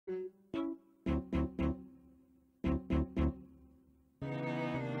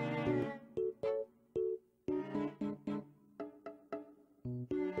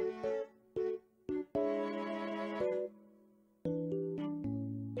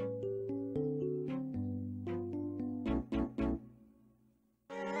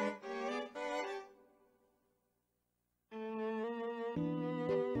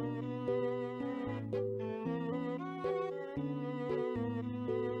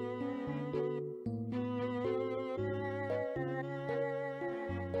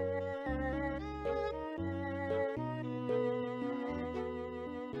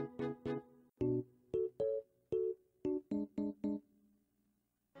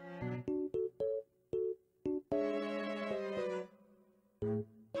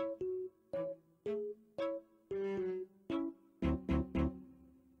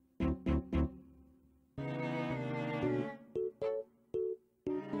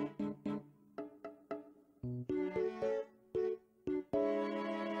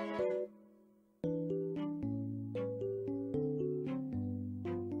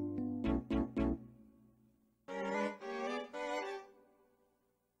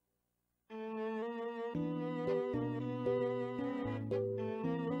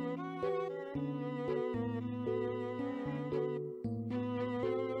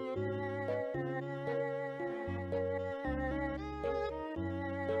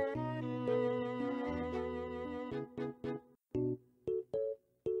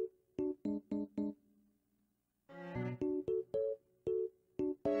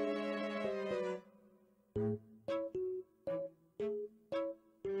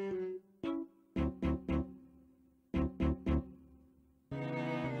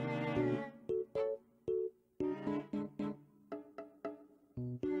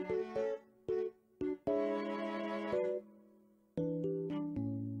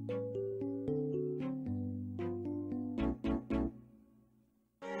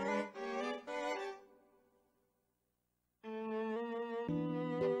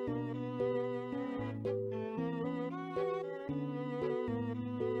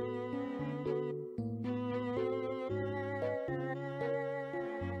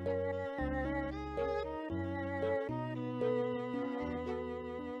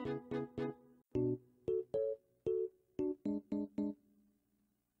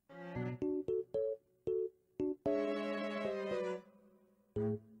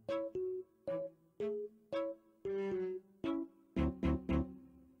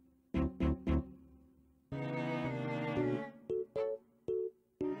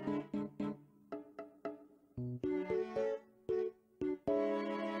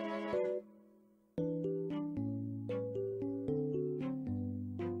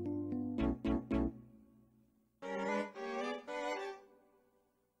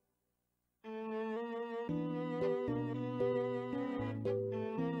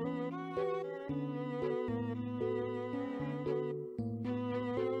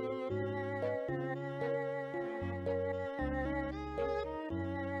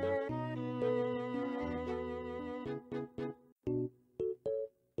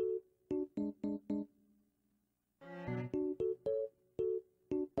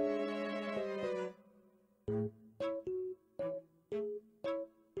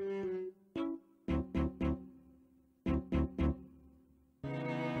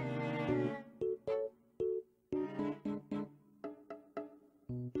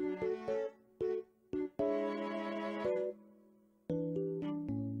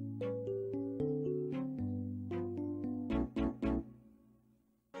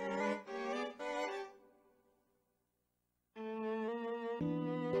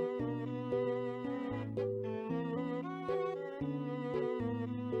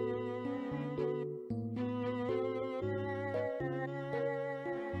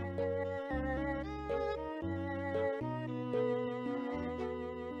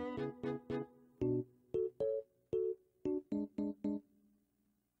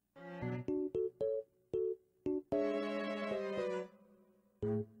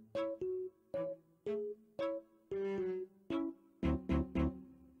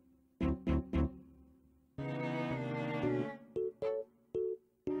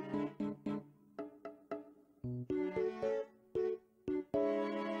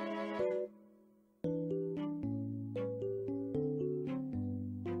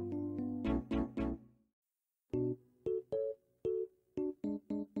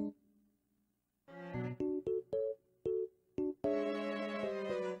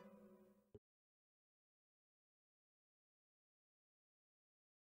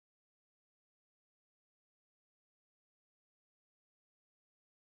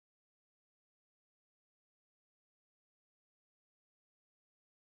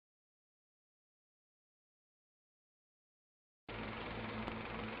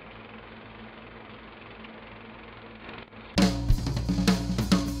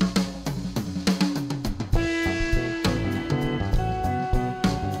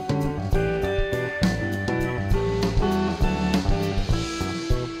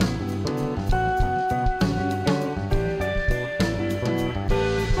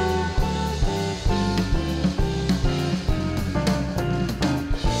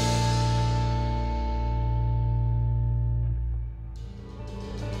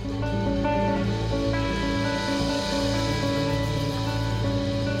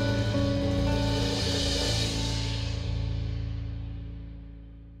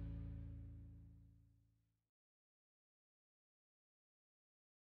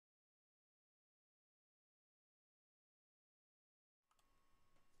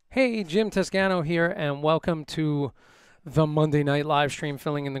Hey, Jim Toscano here, and welcome to the Monday night live stream,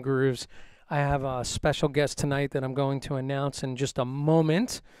 Filling in the Grooves. I have a special guest tonight that I'm going to announce in just a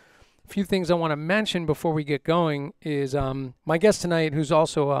moment. A few things I want to mention before we get going is my guest tonight, who's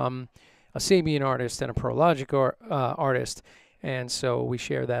also a Sabian artist and a Prologic artist, and so we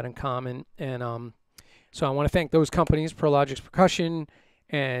share that in common. And so I want to thank those companies, Prologic's Percussion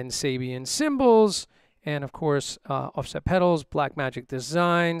and Sabian Cymbals, and of course, Offset Pedals, Black Magic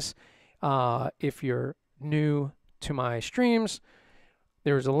Designs. If you're new to my streams,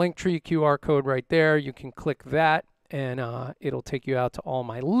 there's a Linktree QR code right there. You can click that, and it'll take you out to all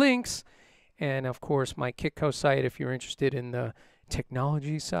my links. And of course, my Kitco site, if you're interested in the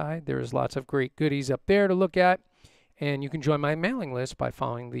technology side, there's lots of great goodies up there to look at. And you can join my mailing list by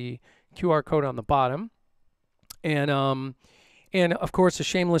following the QR code on the bottom. And of course, a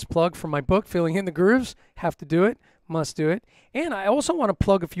shameless plug for my book, Filling in the Grooves. Have to do it, must do it. And I also want to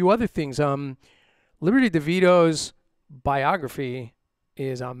plug a few other things. Liberty DeVito's biography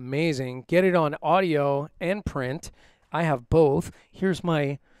is amazing. Get it on audio and print. I have both. Here's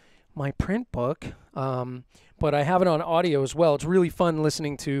my print book, but I have it on audio as well. It's really fun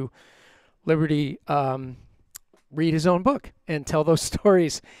listening to Liberty read his own book and tell those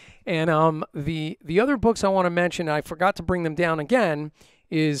stories. And the other books I want to mention, I forgot to bring them down again,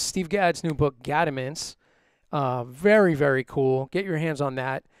 is Steve Gadd's new book, Gaddaments. Very, very cool. Get your hands on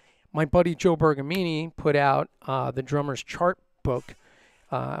that. My buddy Joe Bergamini put out the Drummer's Chart book,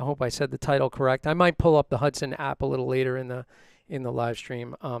 I hope I said the title correct. I might pull up the Hudson app a little later in the live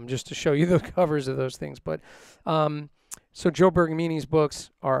stream, just to show you the covers of those things. But so Joe Bergamini's books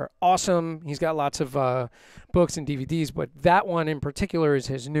are awesome. He's got lots of books and DVDs, but that one in particular is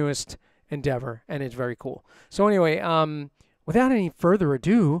his newest endeavor, and it's very cool. So anyway, without any further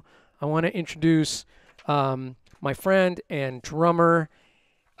ado, I want to introduce my friend and drummer,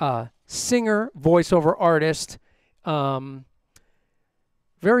 singer, voiceover artist,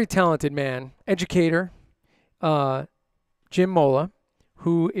 very talented man, educator, Jim Mola,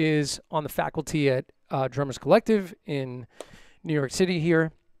 who is on the faculty at Drummers Collective in New York City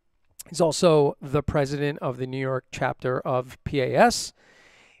here. He's also the president of the New York chapter of PAS.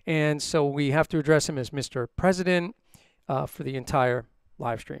 And so we have to address him as Mr. President for the entire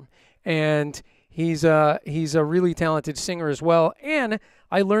live stream. And he's a really talented singer as well. And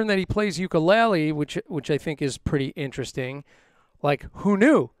I learned that he plays ukulele, which I think is pretty interesting. Like, who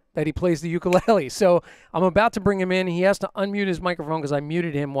knew that he plays the ukulele? So I'm about to bring him in. He has to unmute his microphone because I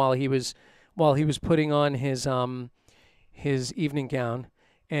muted him while he was putting on his evening gown.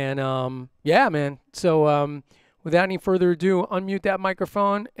 And yeah, man. So without any further ado, unmute that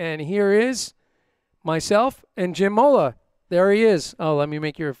microphone. And here is myself and Jim Mola. There he is. Oh, let me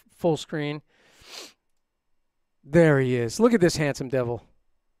make your full screen. There he is. Look at this handsome devil.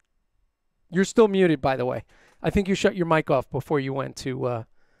 You're still muted, by the way. I think you shut your mic off before you went to...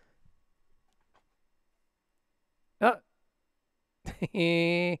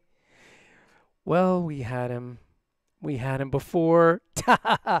 Well, we had him. We had him before.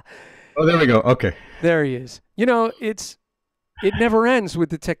 Oh, there we go. Okay. There he is. You know, it never ends with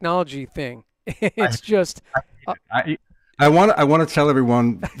the technology thing. It's just... I want to tell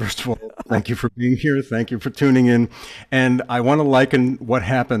everyone, first of all, thank you for being here. Thank you for tuning in. And I want to liken what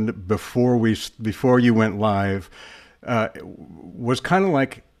happened before you went live. Was kind of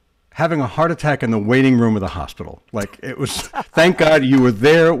like having a heart attack in the waiting room of the hospital. Like, it was, thank God you were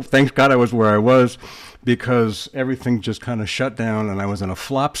there. Thank God I was where I was, because everything just kind of shut down and I was in a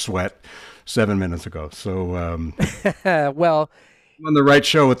flop sweat 7 minutes ago. So, well, I'm on the right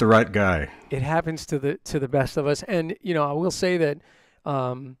show with the right guy. It happens to the best of us. And, you know, I will say that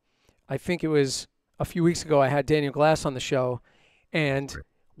I think it was a few weeks ago I had Daniel Glass on the show, and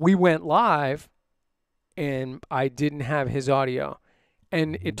we went live and I didn't have his audio.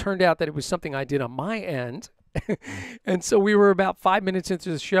 And it turned out that it was something I did on my end. And so we were about 5 minutes into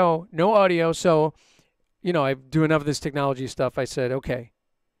the show, no audio. So, you know, I do enough of this technology stuff. I said, okay,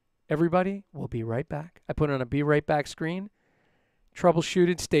 everybody, we'll be right back. I put on a be right back screen,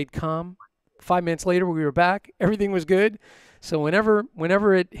 troubleshooted, stayed calm. 5 minutes later, we were back. Everything was good. So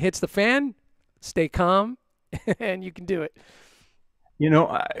whenever it hits the fan, stay calm, and you can do it. You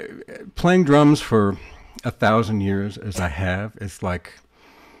know, playing drums for 1,000 years, as I have, it's like,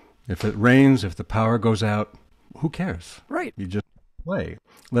 if it rains, if the power goes out, who cares? Right. You just play.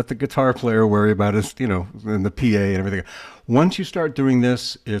 Let the guitar player worry about it, you know, and the PA and everything. Once you start doing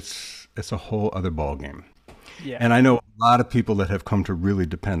this, it's a whole other ball game. Yeah. And I know a lot of people that have come to really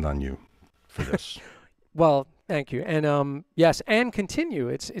depend on you for this. Well, thank you. And yes, and continue.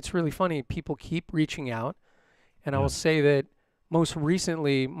 It's really funny. People keep reaching out. And I will say that most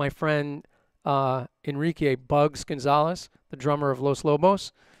recently, my friend Enrique Bugs Gonzalez, the drummer of Los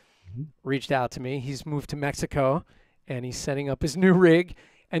Lobos, reached out to me. He's moved to Mexico, and he's setting up his new rig.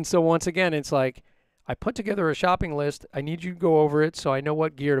 And so once again, it's like, I put together a shopping list. I need you to go over it so I know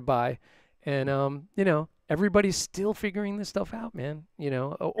what gear to buy. And, you know, everybody's still figuring this stuff out, man. You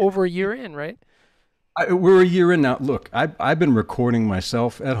know, over a year in, right? We're a year in now. Look, I've been recording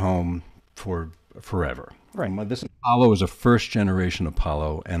myself at home for forever. Right. This Apollo is a first generation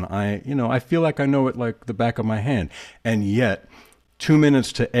Apollo, and I feel like I know it like the back of my hand. And yet, 2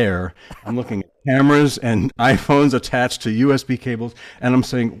 minutes to air, I'm looking at cameras and iPhones attached to USB cables, and I'm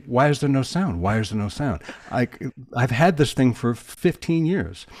saying, why is there no sound? Why is there no sound? I've had this thing for 15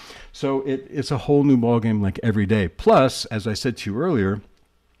 years. So it's a whole new ballgame like every day. Plus, as I said to you earlier,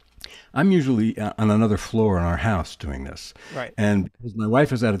 I'm usually on another floor in our house doing this. Right. And because my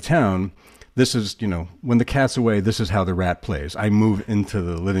wife is out of town, this is, you know, when the cat's away, this is how the rat plays. I move into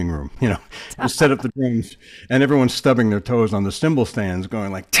the living room, you know, just set up the drums, and everyone's stubbing their toes on the cymbal stands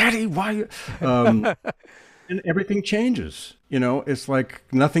going like, Daddy, why? And everything changes. You know, it's like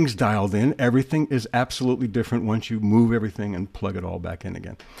nothing's dialed in. Everything is absolutely different once you move everything and plug it all back in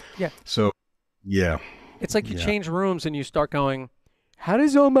again. Yeah. So, yeah. It's like you change rooms and you start going, how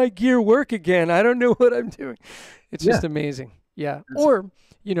does all my gear work again? I don't know what I'm doing. It's just amazing. Yeah. Or,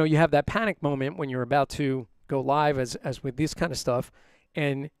 you know, you have that panic moment when you're about to go live as with this kind of stuff.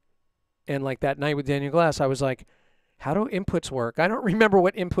 And like that night with Daniel Glass, I was like, how do inputs work? I don't remember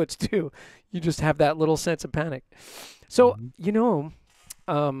what inputs do. You just have that little sense of panic. So, Mhm.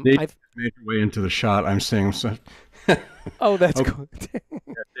 They I made her way into the shot. I'm saying, so, oh, that's okay, cool.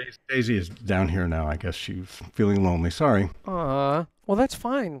 Daisy is down here now. I guess she's feeling lonely. Sorry. Well, that's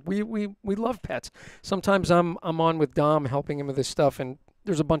fine. We love pets. Sometimes I'm on with Dom helping him with this stuff, and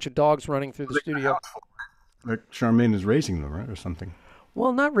there's a bunch of dogs running through the studio. Like Charmaine is raising them, right, or something.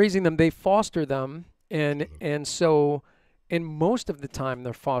 Well, not raising them, they foster them, and so, and most of the time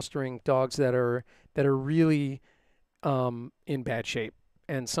they're fostering dogs that are really in bad shape,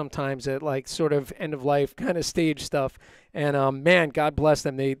 and sometimes at like sort of end of life kind of stage stuff. And man, God bless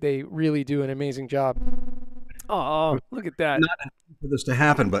them. They really do an amazing job. Oh, look at that. Not intending for this to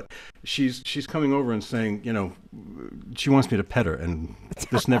happen, but she's coming over and saying, she wants me to pet her, and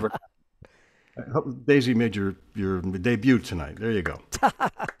this never. I hope Daisy made your debut tonight. There you go.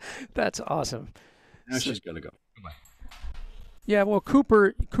 That's awesome. Now So, she's gonna go. Goodbye. yeah, well,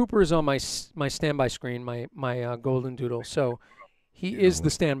 Cooper is on my standby screen, my golden doodle. So he You is know, the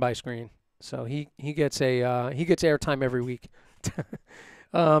standby screen. So he gets he gets airtime every week.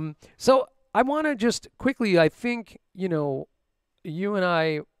 So I want to just quickly, I think, you and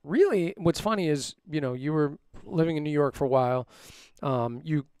I really, what's funny is, you were living in New York for a while.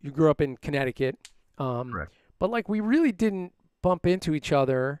 You grew up in Connecticut. Um, correct. but like we really didn't bump into each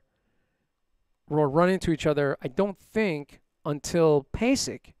other or run into each other, I don't think, until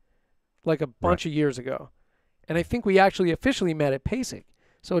PASIC, like a Right. bunch of years ago. And I think we actually officially met at PASIC.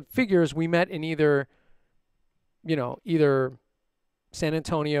 So it figures we met in either San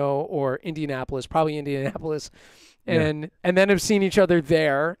Antonio or Indianapolis, probably Indianapolis, Yeah. and then have seen each other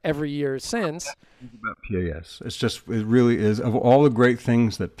there every year since. Think about PAS. It really is. Of all the great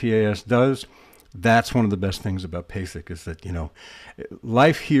things that PAS does, that's one of the best things about PASIC is that,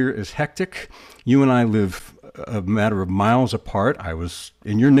 life here is hectic. You and I live a matter of miles apart. I was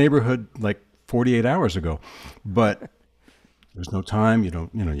in your neighborhood like 48 hours ago, but there's no time. You don't,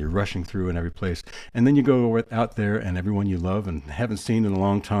 you're rushing through in every place. And then you go out there and everyone you love and haven't seen in a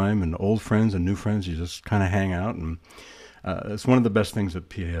long time and old friends and new friends, you just kind of hang out. And it's one of the best things that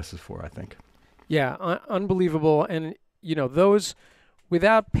PAS is for, I think. Yeah, unbelievable. And those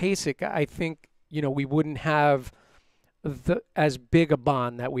without PASIC, I think we wouldn't have the as big a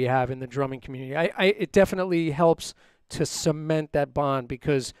bond that we have in the drumming community. It definitely helps to cement that bond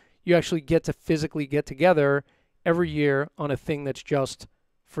because you actually get to physically get together every year on a thing that's just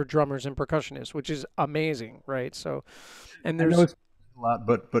for drummers and percussionists, which is amazing, right? So, and I know there's it's a lot,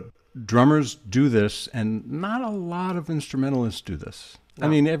 but drummers do this, and not a lot of instrumentalists do this. I no,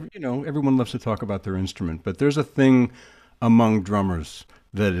 mean, everyone loves to talk about their instrument, but there's a thing among drummers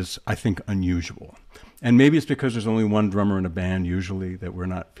that is, I think, unusual. And maybe it's because there's only one drummer in a band usually that we're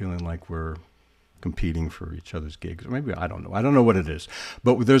not feeling like we're competing for each other's gigs. Or maybe I don't know. I don't know what it is.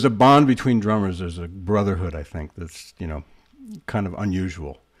 But there's a bond between drummers. There's a brotherhood, I think, that's, kind of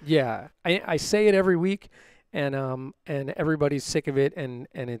unusual. yeah, I say it every week, and everybody's sick of it, and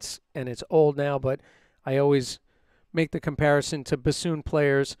it's old now, but I always make the comparison to bassoon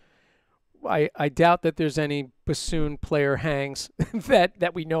players. I doubt that there's any bassoon player hangs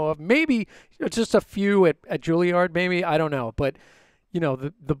that we know of. Maybe just a few at Juilliard, maybe. I don't know. But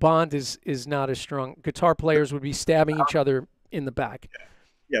the bond is not as strong. Guitar players would be stabbing each other in the back.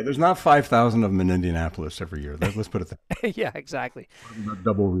 Yeah, there's not 5,000 of them in Indianapolis every year. Let's put it that Yeah, exactly. way.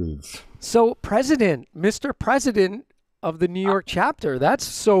 Double reeds. So Mr. President of the New York chapter, that's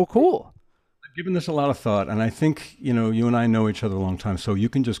so cool. I've given this a lot of thought, and I think, you and I know each other a long time, so you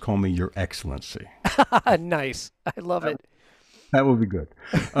can just call me Your Excellency. Nice. I love it. That will be good.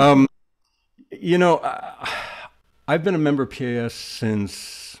 Um, you know, uh, I've been a member of PAS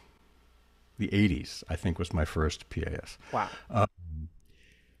since the 80s, I think was my first PAS. Wow.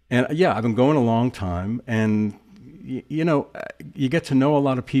 And yeah, I've been going a long time, and you get to know a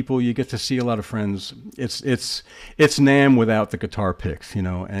lot of people, you get to see a lot of friends. It's NAMM without the guitar picks,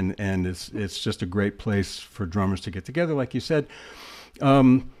 and it's just a great place for drummers to get together, like you said.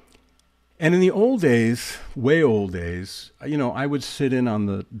 And in the old days, way old days, I would sit in on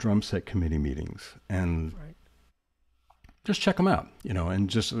the drum set committee meetings and Right. just check them out,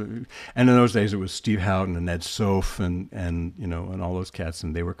 and in those days it was Steve Houghton and Ed Soph and all those cats,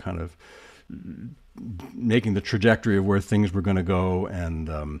 and they were kind of making the trajectory of where things were going to go, and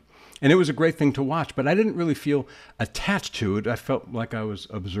it was a great thing to watch, but I didn't really feel attached to it. I felt like I was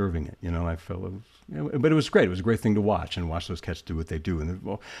observing it, I felt it was, but it was great. It was a great thing to watch and watch those cats do what they do, and they're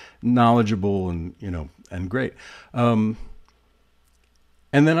well, knowledgeable and great.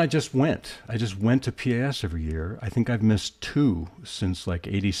 And then I just went. To PAS every year. I think I've missed two since like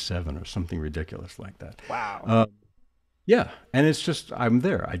 '87 or something ridiculous like that. Wow. Yeah, and it's just I'm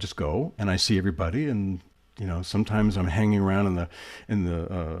there. I just go and I see everybody, and sometimes I'm hanging around in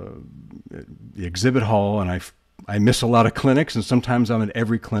the exhibit hall, and I miss a lot of clinics, and sometimes I'm at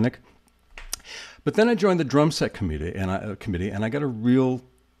every clinic. But then I joined the drum set committee, and I got a real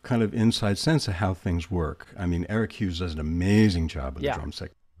kind of inside sense of how things work. I mean, Eric Hughes does an amazing job with the Yeah. drum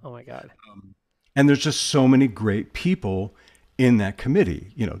set. Oh my God. And there's just so many great people in that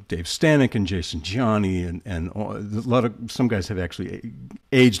committee. Dave Stanek and Jason Gianni, and some guys have actually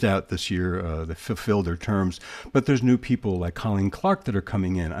aged out this year. They fulfilled their terms, but there's new people like Colleen Clark that are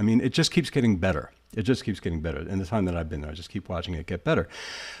coming in. I mean, it just keeps getting better. It just keeps getting better. In the time that I've been there, I just keep watching it get better.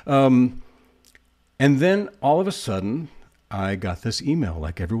 And then all of a sudden, I got this email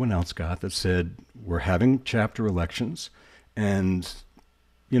like everyone else got that said, we're having chapter elections, and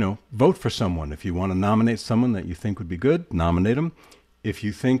vote for someone. If you want to nominate someone that you think would be good, nominate them. If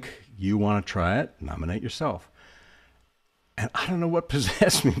you think you want to try it, nominate yourself. And I don't know what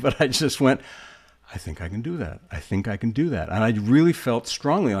possessed me, but I just went, I think I can do that. I think I can do that. And I really felt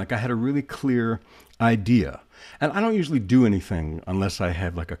strongly like I had a really clear idea. And I don't usually do anything unless I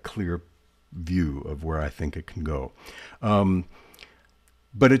have like a clear view of where I think it can go.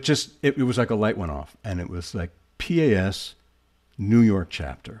 But it was like a light went off, and it was like PAS New York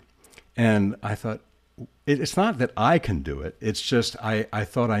chapter. And I thought, it's not that I can do it. It's just I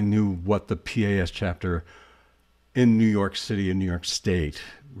thought I knew what the PAS chapter in New York City and New York State,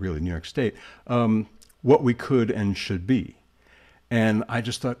 really New York State, what we could and should be. And I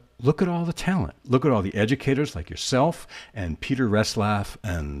just thought, look at all the talent. Look at all the educators like yourself and Peter Reslaff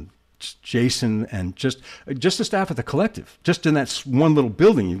and Jason, and just the staff at the collective. Just in that one little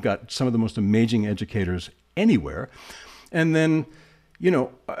building, you've got some of the most amazing educators anywhere. And then,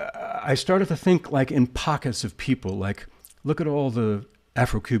 I started to think like in pockets of people, like look at all the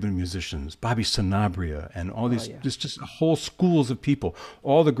Afro-Cuban musicians, Bobby Sanabria, and all these, Yeah. just whole schools of people,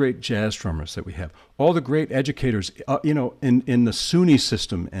 all the great jazz drummers that we have, all the great educators, in the SUNY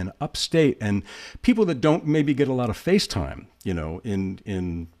system and upstate, and people that don't maybe get a lot of face time,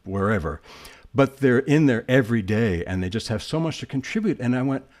 in wherever, but they're in there every day and they just have so much to contribute. And I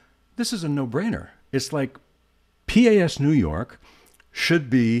went, this is a no-brainer. It's like PAS New York should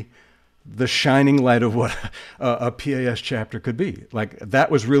be the shining light of what a PAS chapter could be. Like that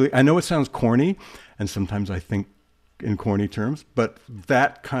was really, I know it sounds corny, and sometimes I think in corny terms, but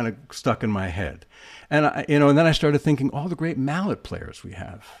that kind of stuck in my head. And and then I started thinking all the great mallet players we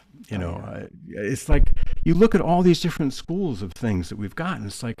have. It's like you look at all these different schools of things that we've got, and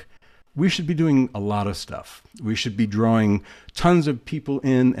it's like we should be doing a lot of stuff. We should be drawing tons of people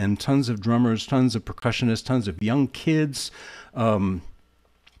in, and tons of drummers, tons of percussionists, tons of young kids.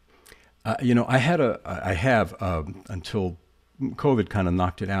 I have until COVID kind of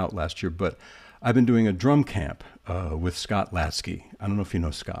knocked it out last year, but I've been doing a drum camp with Scott Latsky. I don't know if you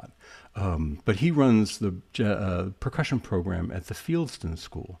know Scott, but he runs the percussion program at the Fieldston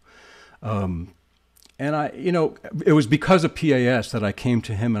School. And it was because of PAS that I came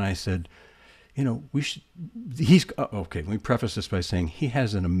to him and I said, we should, okay, let me preface this by saying he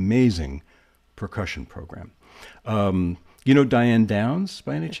has an amazing percussion program. Diane Downs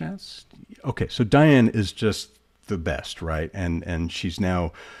by any chance? Okay, so Diane is just the best, right? And she's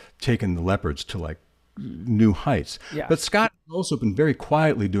now taken the Leopards to like new heights. Yeah. But Scott has also been very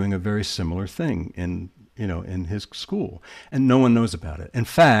quietly doing a very similar thing in his school, and no one knows about it. In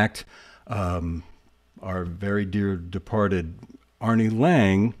fact, our very dear departed Arnie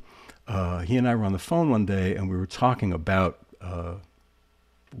Lang, he and I were on the phone one day, and we were talking about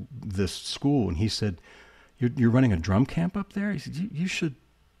this school, and he said, You're running a drum camp up there? He said,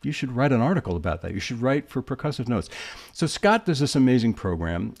 you should write an article about that. You should write for Percussive Notes. So Scott does this amazing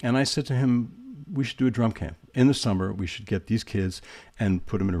program, and I said to him, we should do a drum camp. In the summer, we should get these kids and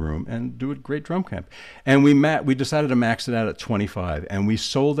put them in a room and do a great drum camp. And we decided to max it out at 25, and we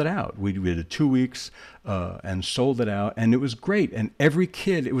sold it out. We did 2 weeks and sold it out, and it was great. And every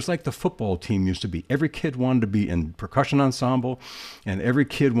kid, it was like the football team used to be. Every kid wanted to be in percussion ensemble, and every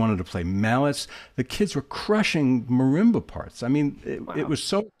kid wanted to play mallets. The kids were crushing marimba parts. I mean, it was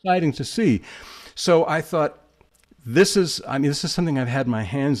so exciting to see. So I thought, this is something I've had my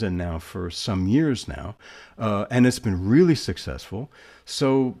hands in now for some years now, and it's been really successful.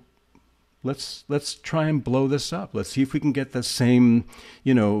 So let's try and blow this up. Let's see if we can get the same,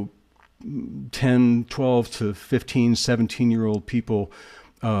 10, 12 to 15, 17-year-old people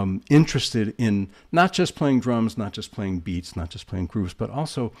interested in not just playing drums, not just playing beats, not just playing grooves, but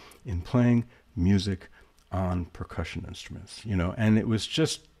also in playing music on percussion instruments. And it was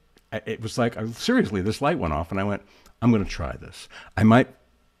like, seriously, this light went off, and I went, I'm going to try this. I might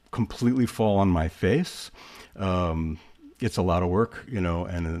completely fall on my face, it's a lot of work, it's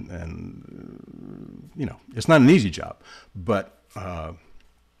not an easy job, but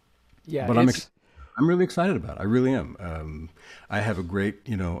Yeah, but it's I'm really excited about it. I really am. I have a great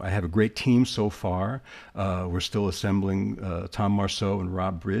team so far. We're still assembling Tom Marceau and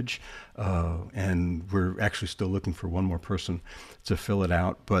Rob Bridge, and we're actually still looking for one more person to fill it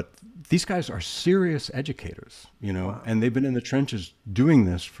out. But these guys are serious educators, wow. and they've been in the trenches doing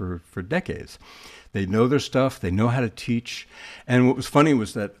this for decades. They know their stuff. They know how to teach. And what was funny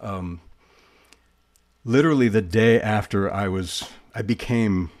was that literally the day after I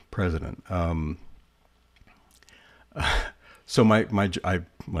became president. So well,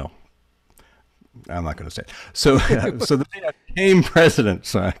 I'm not going to say it. So, so the day I became president,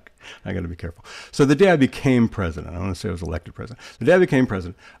 so I got to be careful. So the day I became president, I want to say I was elected president. The day I became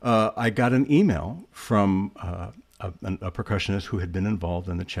president, I got an email from a percussionist who had been involved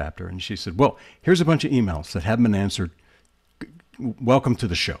in the chapter, and she said, "Well, here's a bunch of emails that haven't been answered. Welcome to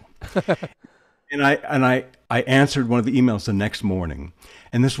the show." And I answered one of the emails the next morning,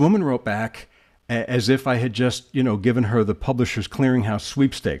 and this woman wrote back as if I had just, given her the Publishers Clearinghouse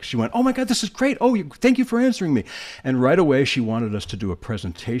sweepstakes. She went, "Oh my God, this is great. Oh, thank you for answering me." And right away, she wanted us to do a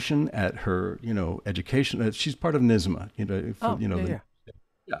presentation at her, education. She's part of NISMA, Yeah.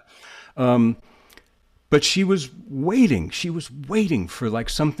 yeah. But she was waiting. She was waiting for like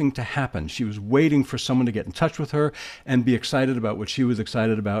something to happen. She was waiting for someone to get in touch with her and be excited about what she was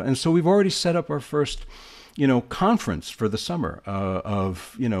excited about. And so we've already set up our first, conference for the summer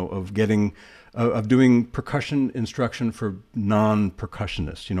of doing percussion instruction for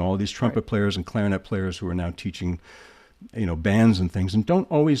non-percussionists. All these trumpet players and clarinet players who are now teaching, bands and things and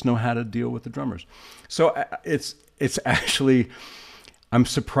don't always know how to deal with the drummers. So it's actually. I'm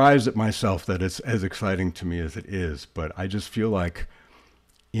surprised at myself that it's as exciting to me as it is, but I just feel like,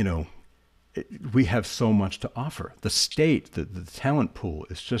 we have so much to offer. The state, the talent pool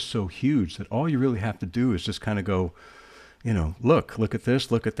is just so huge that all you really have to do is just kind of go, look at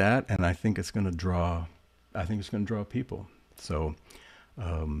this, look at that, and I think it's going to draw people. So,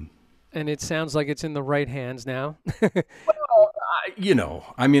 And it sounds like it's in the right hands now.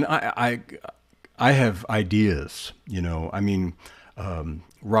 I have ideas,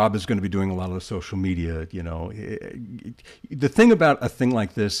 Rob is going to be doing a lot of the social media. The thing about a thing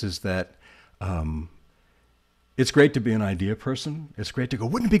like this is that it's great to be an idea person. It's great to go,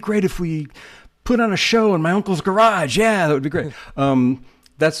 wouldn't it be great if we put on a show in my uncle's garage? Yeah, that would be great.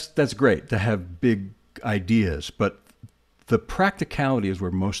 That's great to have big ideas, but the practicality is where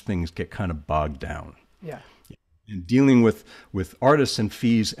most things get kind of bogged down. Yeah. And dealing with artists and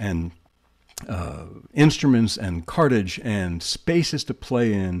fees and instruments and cartage and spaces to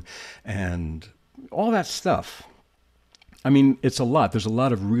play in and all that stuff. I mean, it's a lot. There's a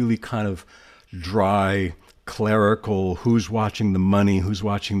lot of really kind of dry, clerical, who's watching the money, who's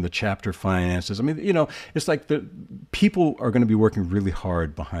watching the chapter finances. I mean, it's like the people are going to be working really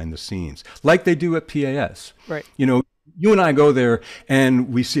hard behind the scenes, like they do at PAS. Right. You and I go there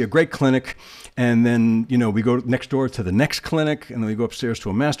and we see a great clinic, and then, we go next door to the next clinic, and then we go upstairs to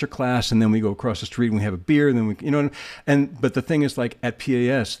a master class, and then we go across the street and we have a beer, and then but the thing is, like at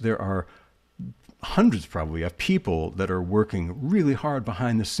PAS, there are hundreds probably of people that are working really hard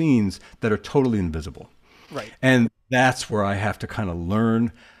behind the scenes that are totally invisible. Right. And that's where I have to kind of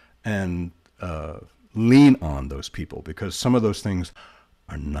learn and lean on those people, because some of those things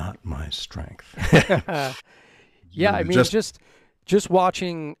are not my strength. Yeah, I mean, just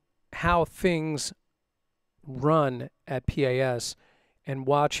watching how things run at PAS and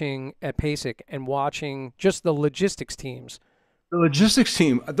watching at PASIC and watching just the logistics teams. The logistics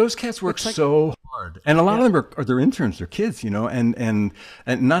team, those cats work so hard. And a lot of them are their interns, they're kids, and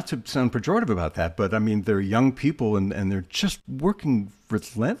not to sound pejorative about that, but I mean, they're young people and they're just working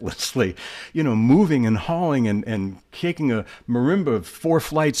relentlessly, moving and hauling and taking a marimba 4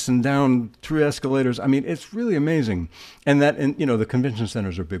 flights and down 3 escalators. I mean, it's really amazing. And the convention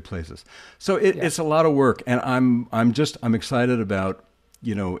centers are big places. So it's a lot of work. And I'm excited about,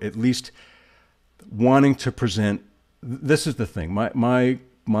 at least wanting to present. This is the thing. My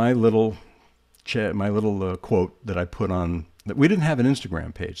little quote that I put on. That we didn't have an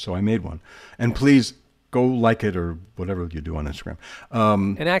Instagram page, so I made one. And please go like it or whatever you do on Instagram.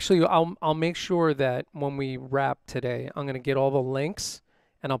 And actually, I'll make sure that when we wrap today, I'm going to get all the links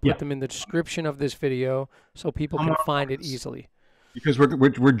and I'll put them in the description of this video so people can find it easily. Because we're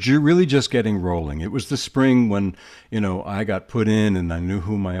really just getting rolling. It was the spring when, I got put in and I knew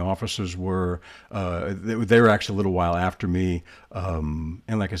who my officers were. They were actually a little while after me. And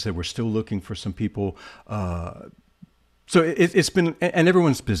like I said, we're still looking for some people. So it's been, and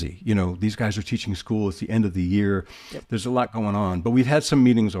everyone's busy. You know, these guys are teaching school. It's the end of the year. Yep. There's a lot going on. But we've had some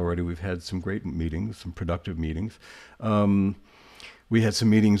meetings already. We've had some great meetings, some productive meetings. Um, we had some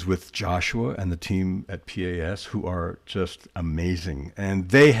meetings with Joshua and the team at PAS who are just amazing. And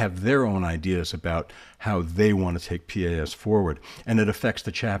they have their own ideas about how they want to take PAS forward. And it affects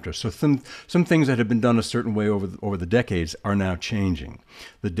the chapter. So some things that have been done a certain way over the decades are now changing.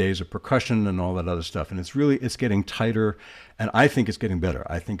 The days of percussion and all that other stuff. And it's getting tighter. And I think it's getting better.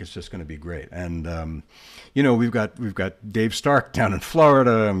 I think it's just going to be great. And, you know, we've got Dave Stark down in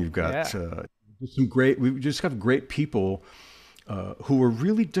Florida. And we've got we just have great people who are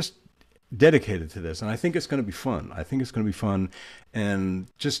really just dedicated to this. And I think it's going to be fun. I think it's going to be fun. And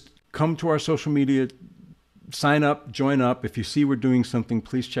just come to our social media, sign up, join up. If you see we're doing something,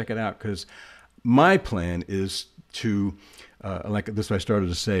 please check it out. Because my plan is to, like this I started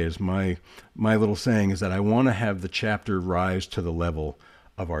to say, is my little saying is that I want to have the chapter rise to the level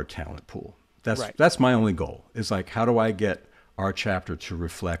of our talent pool. That's my only goal. Is like, how do I get our chapter to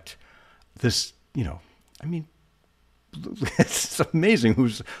reflect this, you know, I mean, it's amazing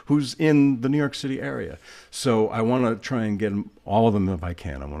who's in the New York City area. So I want to try and get all of them if I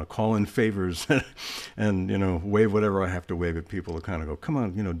can. I want to call in favors and, you know, wave whatever I have to wave at people to kind of go, come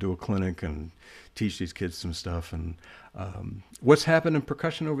on, you know, do a clinic and teach these kids some stuff. And what's happened in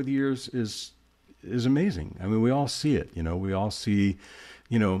percussion over the years is amazing. I mean, we all see it. You know, we all see,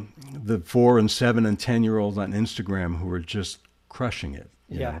 you know, the 4 and 7 and 10-year-olds on Instagram who are just crushing it.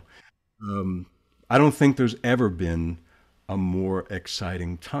 You know? I don't think there's ever been a more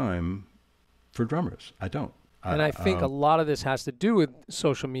exciting time for drummers. I don't. And I think a lot of this has to do with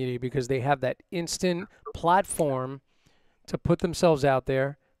social media because they have that instant platform to put themselves out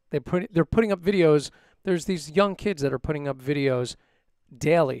there. They're putting up videos. There's these young kids that are putting up videos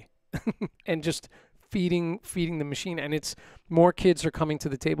daily and just feeding the machine. And it's more kids are coming to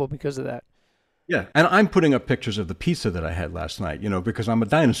the table because of that. Yeah, and I'm putting up pictures of the pizza that I had last night, you know, because I'm a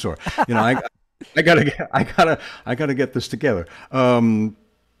dinosaur. You know, I gotta get this together.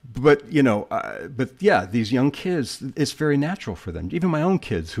 But you know, but yeah, these young kids, it's very natural for them. Even my own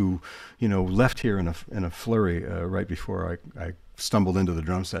kids, who, you know, left here in a flurry right before I stumbled into the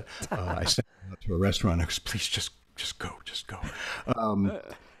drum set. I sent them out to a restaurant. I was, please just go.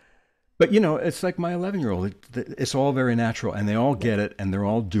 But, you know, it's like my 11-year-old. It's all very natural, and they all get it, and they're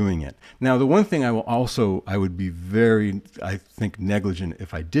all doing it. Now, the one thing I would be very, I think, negligent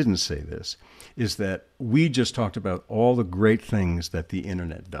if I didn't say this, is that we just talked about all the great things that the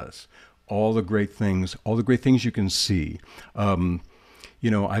internet does, all the great things you can see. You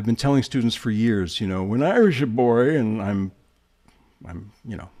know, I've been telling students for years, you know, when I was a boy, and I'm,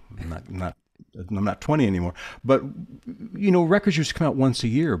 you know, I'm not 20 anymore, but, you know, records used to come out once a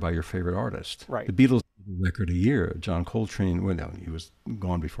year by your favorite artist. Right. The Beatles did a record a year. John Coltrane, well, no, he was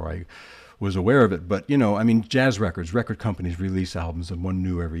gone before I was aware of it. But, you know, I mean, jazz records, record companies release albums and one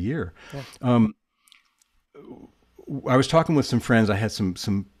new every year. Yeah. I was talking with some friends. I had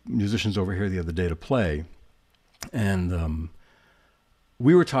some musicians over here the other day to play. And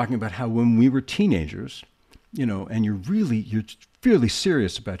we were talking about how when we were teenagers, you know, and you're really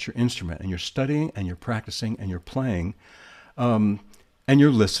serious about your instrument, and you're studying and you're practicing and you're playing, and you're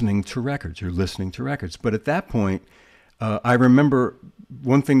listening to records. But at that point, I remember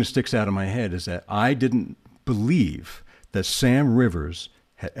one thing that sticks out in my head is that I didn't believe that Sam Rivers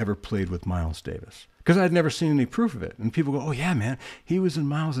had ever played with Miles Davis, because I'd never seen any proof of it. And people go, oh yeah, man, he was in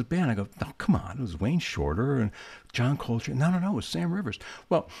Miles' band. I go, no, come on, it was Wayne Shorter and John Coltrane. No, it was Sam Rivers.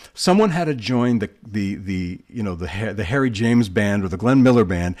 Well, someone had to join the Harry James band or the Glenn Miller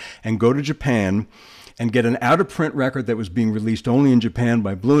band and go to Japan and get an out-of-print record that was being released only in Japan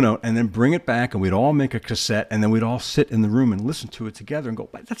by Blue Note, and then bring it back, and we'd all make a cassette, and then we'd all sit in the room and listen to it together and go,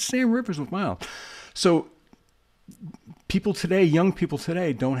 that's Sam Rivers with Miles. So young people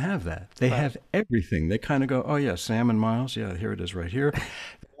today don't have that. They have everything. They kind of go, oh yeah, Sam and Miles, yeah, here it is right here. They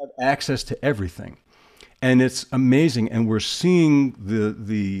have access to everything. And it's amazing. And we're seeing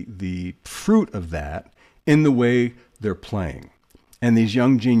the fruit of that in the way they're playing. And these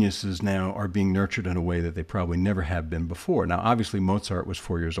young geniuses now are being nurtured in a way that they probably never have been before. Now, obviously, Mozart was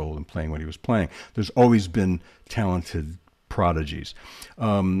 4 years old and playing what he was playing. There's always been talented prodigies.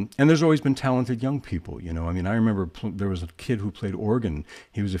 And there's always been talented young people, you know. I mean, I remember there was a kid who played organ.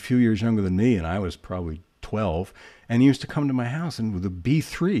 He was a few years younger than me, and I was probably 12. And he used to come to my house, and with a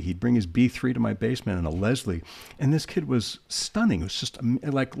B3, he'd bring his B3 to my basement and a Leslie. And this kid was stunning. It was just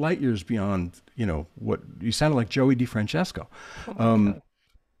like light years beyond, you know, what he sounded like Joey DiFrancesco.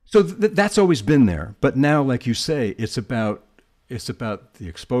 So that's always been there. But now, like you say, it's about the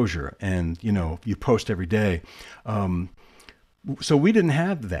exposure. And, you know, you post every day. So we didn't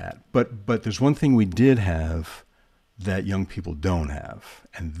have that, but there's one thing we did have that young people don't have,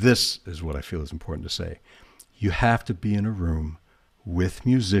 and this is what I feel is important to say. You have to be in a room with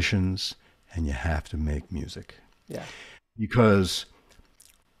musicians, and you have to make music. Yeah. Because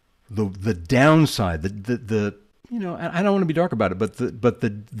the downside, the you know, I don't want to be dark about it, but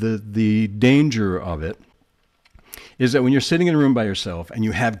the danger of it is that when you're sitting in a room by yourself and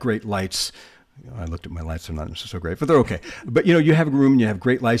you have great lights. I looked at my lights; they're not so great, but they're okay. But you know, you have a room and you have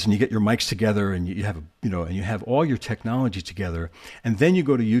great lights, and you get your mics together, and you have and you have all your technology together, and then you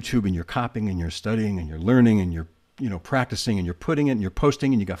go to YouTube and you're copying and you're studying and you're learning and you're practicing and you're putting it and you're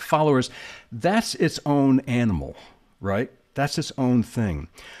posting and you got followers. That's its own animal, right? That's its own thing.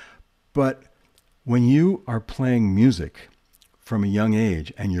 But when you are playing music from a young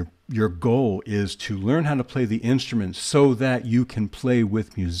age and your goal is to learn how to play the instrument so that you can play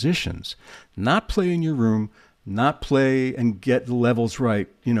with musicians, not play in your room, not play and get the levels right,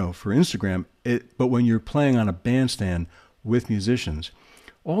 for Instagram, but when you're playing on a bandstand with musicians,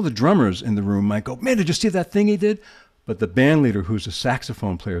 all the drummers in the room might go, man, did you see that thing he did? But the band leader, who's a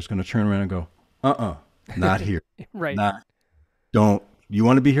saxophone player, is going to turn around and go, not here. Right. Don't. You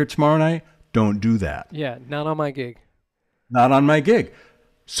want to be here tomorrow night? Don't do that. Yeah, not on my gig. Not on my gig.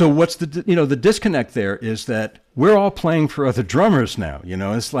 So what's the disconnect there is that we're all playing for other drummers now.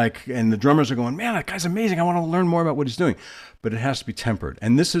 It's like, and the drummers are going, man, that guy's amazing. I want to learn more about what he's doing. But it has to be tempered.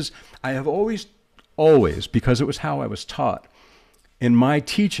 And this is, I have always, because it was how I was taught, in my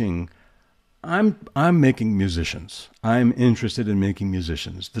teaching, I'm making musicians. I'm interested in making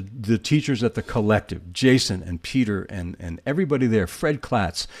musicians. The teachers at the collective, Jason and Peter and everybody there, Fred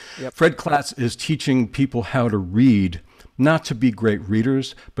Klatz. Yep. Fred Klatz is teaching people how to read, not to be great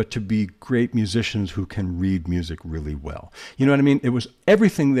readers, but to be great musicians who can read music really well. You know what I mean? It was,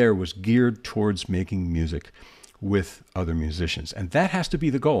 everything there was geared towards making music with other musicians. And that has to be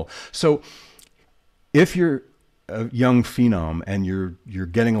the goal. So if you're a young phenom and you're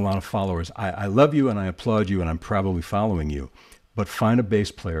getting a lot of followers, I love you and I applaud you and I'm probably following you, but find a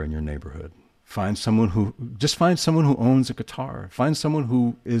bass player in your neighborhood. Find someone who owns a guitar. Find someone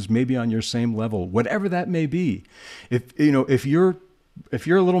who is maybe on your same level, whatever that may be. If you're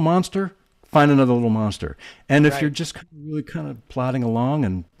a little monster, find another little monster. And if Right. you're just really kind of plodding along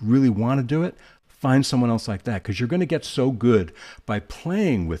and really want to do it, find someone else like that, because you're going to get so good by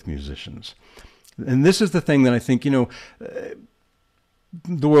playing with musicians. And this is the thing that I think, the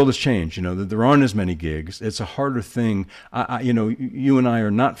world has changed. There aren't as many gigs. It's a harder thing. You and I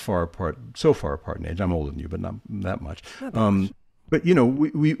are not so far apart in age. I'm older than you, but not that much. But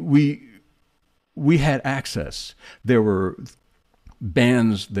we had access. There were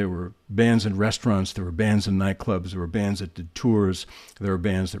bands in restaurants, there were bands in nightclubs, there were bands that did tours, there were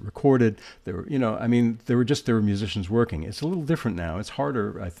bands that recorded, there were musicians working. It's a little different now. It's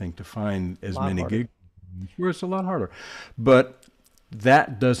harder, I think, to find as many gigs. Sure, it's a lot harder. But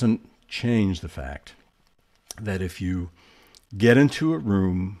that doesn't change the fact that if you get into a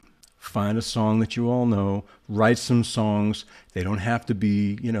room, find a song that you all know, write some songs. They don't have to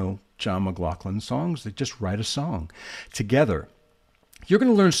be, John McLaughlin songs. They just write a song together. You're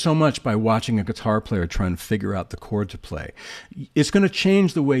going to learn so much by watching a guitar player try and figure out the chord to play. It's going to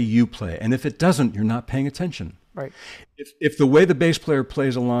change the way you play. And if it doesn't, you're not paying attention. Right. If the way the bass player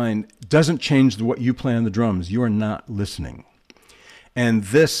plays a line doesn't change what you play on the drums, you are not listening. And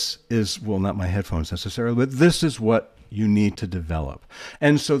this is, well, not my headphones necessarily, but this is what you need to develop.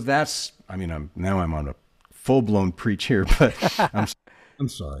 And so that's, I'm on a full-blown preach here, but I'm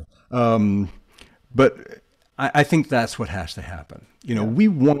sorry. But I think that's what has to happen. We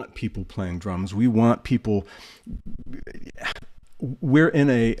want people playing drums. We want people. We're in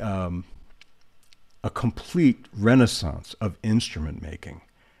a complete renaissance of instrument making.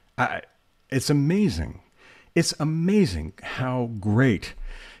 It's amazing. It's amazing how great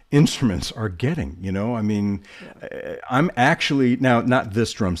instruments are getting. I'm actually now, not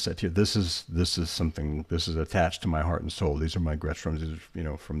this drum set here. This is something. This is attached to my heart and soul. These are my Gretsch drums. These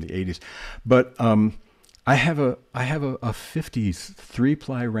are, from the '80s, but. I have a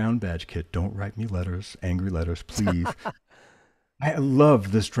 53-ply round badge kit. Don't write me letters, angry letters, please. I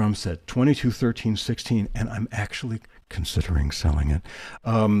love this drum set, 22, 13, 16, and I'm actually considering selling it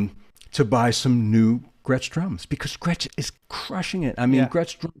to buy some new Gretsch drums, because Gretsch is crushing it.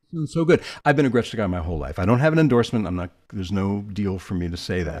 Gretsch drums sound so good. I've been a Gretsch guy my whole life. I don't have an endorsement. There's no deal for me to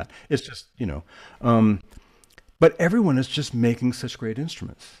say that. It's just, but everyone is just making such great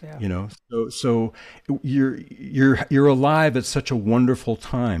instruments, Yeah. you know. So you're alive at such a wonderful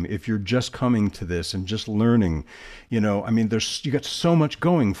time if you're just coming to this and just learning, you know. I mean, you got so much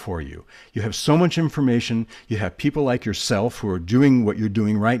going for you. You have so much information. You have people like yourself who are doing what you're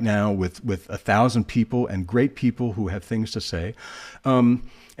doing right now with 1,000 people and great people who have things to say. And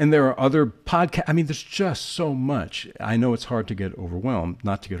there are other podcasts. I mean, there's just so much. I know it's hard to get overwhelmed,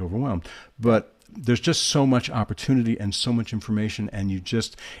 not to get overwhelmed, but there's just so much opportunity and so much information, and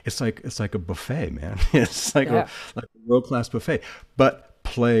it's like a buffet, man. It's like Yeah. a world-class buffet. But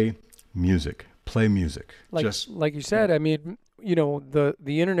play music. Play music. Like Just like you said, I mean, you know,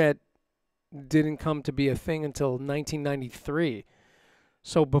 the internet didn't come to be a thing until 1993.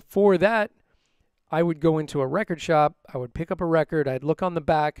 So before that, I would go into a record shop, I would pick up a record, I'd look on the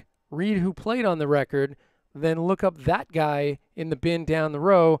back, read who played on the record, then look up that guy in the bin down the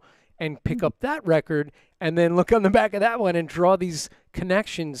row and pick up that record, and then look on the back of that one and draw these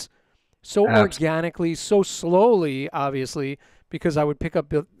connections so Absolutely. organically, so slowly, obviously, because I would pick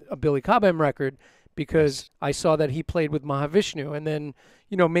up a Billy Cobham record because Yes. I saw that he played with Mahavishnu, and then,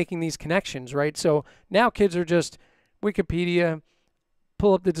 you know, making these connections, right? So now kids are just Wikipedia,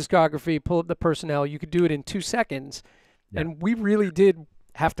 pull up the discography, pull up the personnel. You could do it in 2 seconds. Yeah. And we really did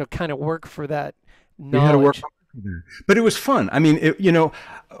have to kind of work for that We had to work knowledge. hard for that. But it was fun. I mean, you know,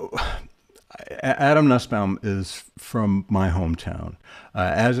 Adam Nussbaum is from my hometown,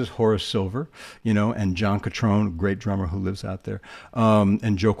 as is Horace Silver, you know, and John Catrone, great drummer who lives out there,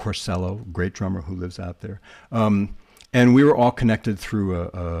 and Joe Corsello, great drummer who lives out there. And we were all connected through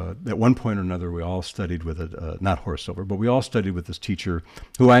at one point or another, we all studied with not Horace Silver, but we all studied with this teacher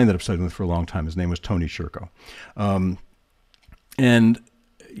who I ended up studying with for a long time. His name was Tony Shirko. And,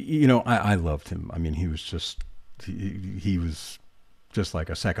 you know, I loved him. I mean, he was just like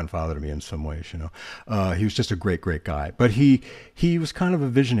a second father to me in some ways, you know. He was just a great, great guy. But he was kind of a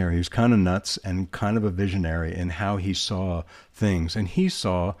visionary. He was kind of nuts and kind of a visionary in how he saw things. And he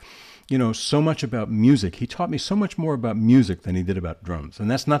saw, you know, so much about music. He taught me so much more about music than he did about drums. And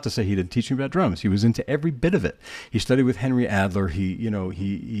that's not to say he didn't teach me about drums. He was into every bit of it. He studied with Henry Adler.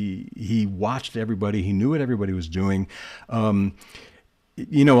 He watched everybody. He knew what everybody was doing.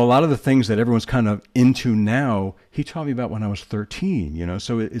 You know, a lot of the things that everyone's kind of into now, he taught me about when I was 13, you know.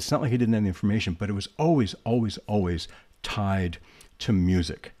 So it's not like he didn't have the information, but it was always, always, always tied to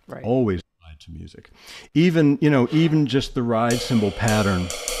music. Right. Always tied to music. Even, you know, even just the ride cymbal pattern,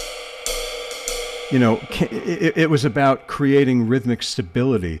 you know, it was about creating rhythmic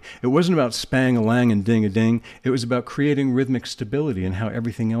stability. It wasn't about spang-a-lang and ding-a-ding. It was about creating rhythmic stability and how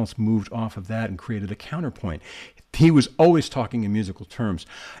everything else moved off of that and created a counterpoint. He was always talking in musical terms.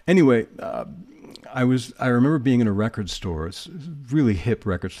 Anyway, I remember being in a record store. It's a really hip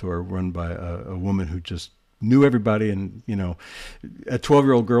record store run by a woman who just knew everybody, and, you know, a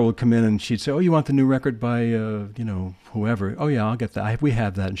 12-year-old girl would come in and she'd say, "Oh, you want the new record by, you know, whoever?" "Oh yeah, I'll get that. We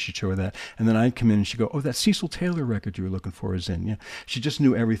have that." And she'd show her that. And then I'd come in and she'd go, "Oh, that Cecil Taylor record you were looking for is in." Yeah. She just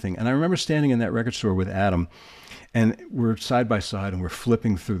knew everything. And I remember standing in that record store with Adam, and we're side by side and we're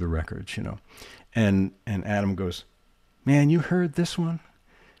flipping through the records, you know. And Adam goes, "Man, you heard this one?"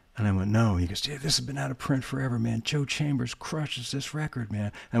 And I went, "No." He goes, "Yeah, this has been out of print forever, man. Joe Chambers crushes this record,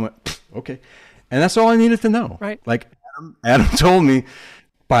 man." And I went, "Okay." And that's all I needed to know. Right. Like, Adam told me,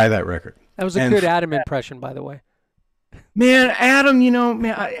 buy that record. That was a And good Adam impression, by the way. man, Adam, you know,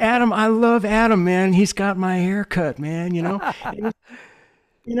 man, Adam, I love Adam, man. He's got my haircut, man, you know.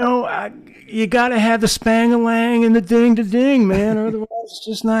 You know, you got to have the spang-a-lang and the ding-to-ding, man, or otherwise it's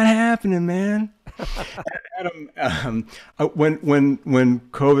just not happening, man. Adam, when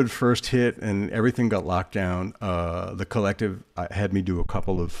COVID first hit and everything got locked down, the collective had me do a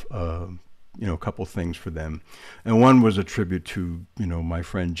couple of you know, a couple things for them, and one was a tribute to, you know, my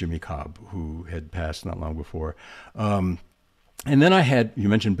friend Jimmy Cobb, who had passed not long before. And then I had, you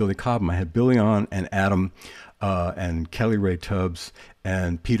mentioned Billy Cobham, I had Billy on and Adam and Kelly Ray Tubbs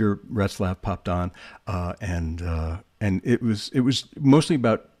and Peter Retzlaff popped on, and it was mostly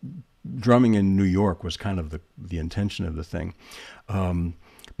about drumming in New York was kind of the intention of the thing.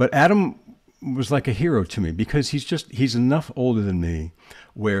 But Adam was like a hero to me because he's enough older than me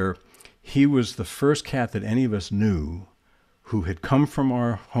where he was the first cat that any of us knew who had come from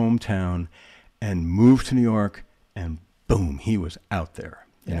our hometown and moved to New York, and boom, he was out there.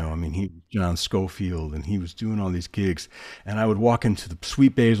 You know, I mean, he was John Schofield, and he was doing all these gigs. And I would walk into the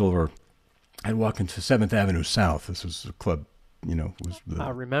Sweet Basil, or I'd walk into 7th Avenue South. This was a club, you know, was I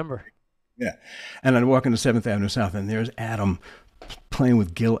remember. yeah. And I'd walk into 7th Avenue South, and there's Adam playing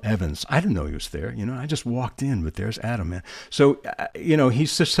with Gil Evans. I didn't know he was there. I just walked in, but there's Adam, man. So,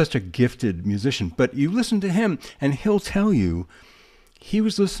 he's just such a gifted musician. But you listen to him, and he'll tell you he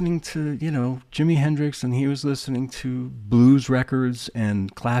was listening to, Jimi Hendrix, and he was listening to blues records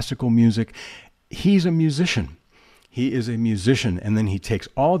and classical music. He's a musician. He is a musician, and then he takes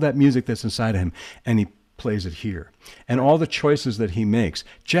all that music that's inside of him, and he plays it here. And all the choices that he makes.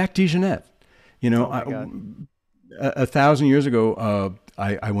 Jack DeJohnette, Oh my God. 1,000 years ago,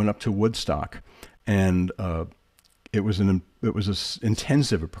 I went up to Woodstock, and it was a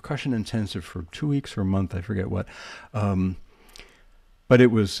percussion intensive for 2 weeks or a month, I forget what. But it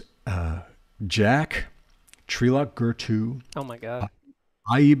was Jack, Trilok Gurtu, Oh my God.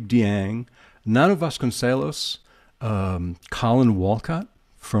 Ayub Dieng, Nano Vasconcelos, Colin Walcott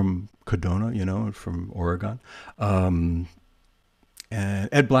from Kedona, from Oregon, and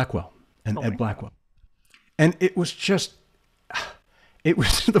Ed Blackwell, Ed Blackwell. And it was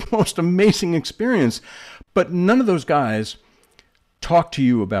the most amazing experience. But none of those guys talk to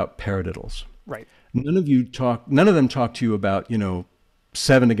you about paradiddles. Right. None of them talk to you about,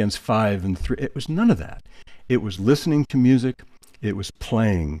 7 against 5 and 3. It was none of that. It was listening to music. It was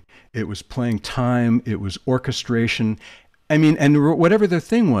playing. It was playing time. It was orchestration. And whatever their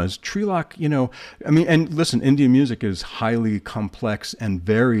thing was, Trilok, and listen, Indian music is highly complex and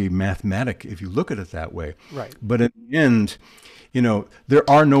very mathematic if you look at it that way. Right. But in the end, there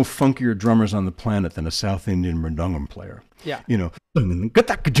are no funkier drummers on the planet than a South Indian mridangam player. Yeah.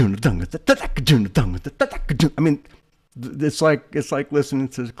 It's like listening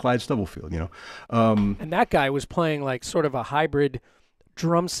to Clyde Stubblefield, And that guy was playing like sort of a hybrid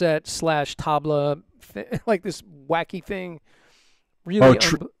drum set / tabla, like this wacky thing. Really,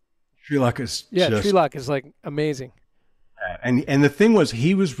 Trilok is Trilok is like amazing. And the thing was,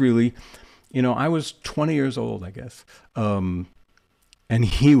 he was really, I was 20 years old, I guess, and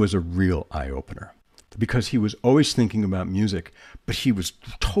he was a real eye opener because he was always thinking about music, but he was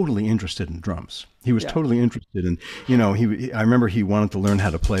totally interested in drums. He was totally interested in, I remember he wanted to learn how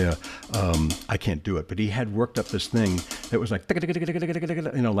to play I can't do it, but he had worked up this thing that was like,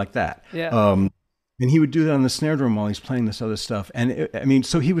 like that. Yeah. And he would do that on the snare drum while he's playing this other stuff. And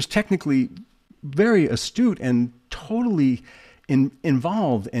so he was technically very astute and totally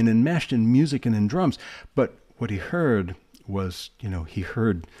involved and enmeshed in music and in drums. But what he heard was, he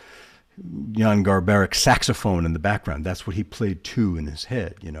heard Jan Garbarek saxophone in the background. That's what he played to in his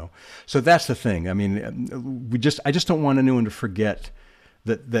head, So that's the thing. I just don't want anyone to forget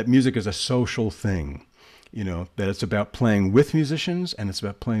that music is a social thing. That it's about playing with musicians, and it's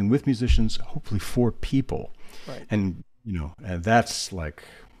about playing with musicians, hopefully for people. Right. And, and that's like,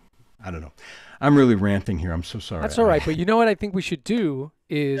 I don't know. I'm really ranting here. I'm so sorry. That's all right. But you know what I think we should do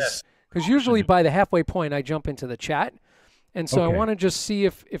is, because usually by the halfway point, I jump into the chat. And so Okay. I want to just see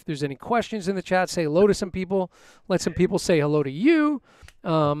if there's any questions in the chat. Say hello to some people. Let some people say hello to you.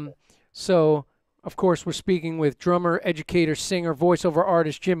 So, of course, we're speaking with drummer, educator, singer, voiceover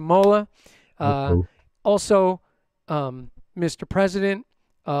artist Jim Mola. Also, Mr. President,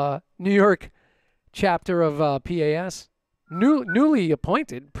 New York chapter of PAS, newly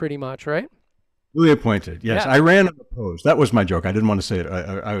appointed, pretty much, right? Newly appointed, yes. Yeah. I ran unopposed. That was my joke. I didn't want to say it.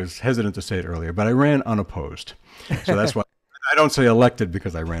 I was hesitant to say it earlier, but I ran unopposed. So that's why I don't say elected,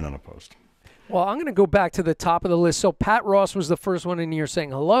 because I ran unopposed. Well, I'm going to go back to the top of the list. So Pat Ross was the first one in here saying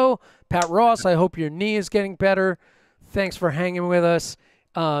hello. Pat Ross, I hope your knee is getting better. Thanks for hanging with us.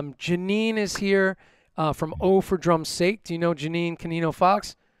 Janine is here. From O for Drum's Sake. Do you know Janine Canino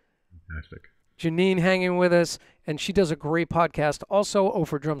Fox? Fantastic. Janine hanging with us, and she does a great podcast also, O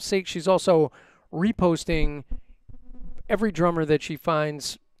for Drum's Sake. She's also reposting every drummer that she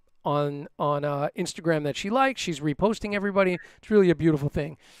finds on Instagram that she likes. She's reposting everybody. It's really a beautiful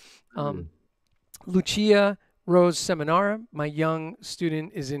thing. Lucia Rose Seminara, my young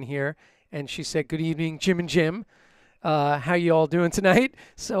student, is in here, and she said, good evening, Jim and Jim. How you all doing tonight?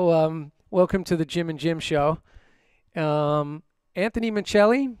 So, welcome to the Jim and Jim show. Anthony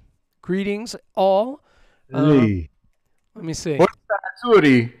Michelli, greetings all. Hey. Let me see. What's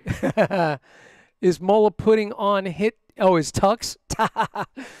that? Is Mola putting on his tux?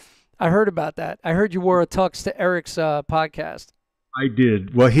 I heard about that. I heard you wore a tux to Eric's podcast. I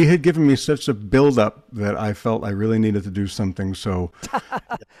did. Well, he had given me such a build-up that I felt I really needed to do something. So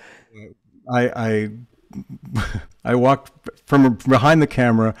I walked from behind the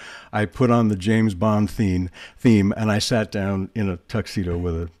camera. I put on the James Bond theme, and I sat down in a tuxedo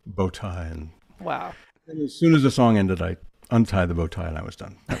with a bow tie. And wow! And as soon as the song ended, I untied the bow tie and I was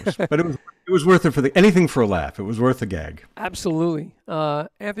done. But it was worth it for anything for a laugh. It was worth the gag. Absolutely.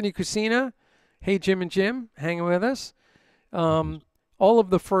 Anthony Cucina, hey Jim and Jim, hanging with us. All of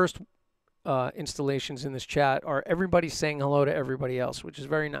the first installations in this chat are everybody saying hello to everybody else, which is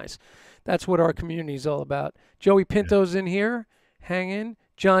very nice. That's what our community is all about. Joey Pinto's in here, hanging.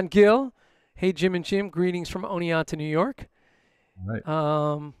 John Gill, hey Jim and Jim, greetings from Oneonta, New York.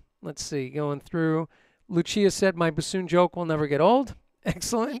 Right. Let's see, going through. Lucia said my bassoon joke will never get old.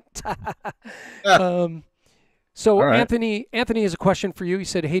 Excellent. So All right. Anthony has a question for you. He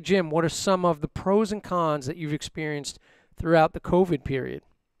said, "Hey Jim, what are some of the pros and cons that you've experienced throughout the COVID period?"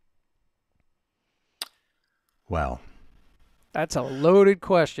 Wow. That's a loaded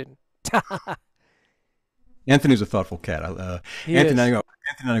question. Anthony's a thoughtful cat. He Anthony is. Anthony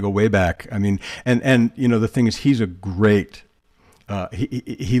and I go way back. I mean, and you know, the thing is, he's a great.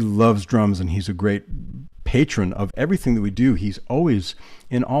 He loves drums, and he's a great patron of everything that we do. He's always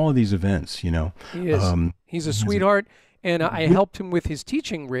in all of these events. You know, He is. He's a sweetheart, and I helped him with his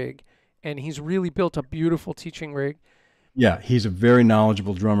teaching rig, and he's really built a beautiful teaching rig. yeah, he's a very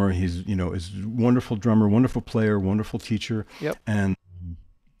knowledgeable drummer. He's, you know, is a wonderful drummer, wonderful player, wonderful teacher. Yep. And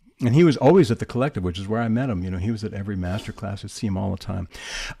he was always at the Collective, which is where I met him. You know, he was at every master class. I'd see him all the time.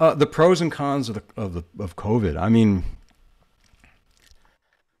 The pros and cons of COVID. I mean,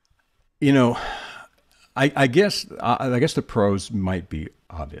 you know, I guess the pros might be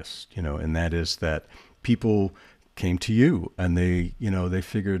obvious. You know, and that is that people came to you and they, you know, they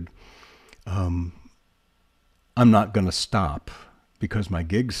figured, I'm not going to stop because my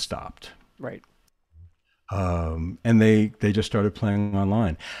gig stopped. Right. And they just started playing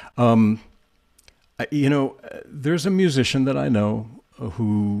online. You know, there's a musician that I know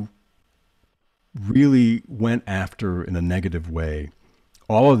who really went after, in a negative way,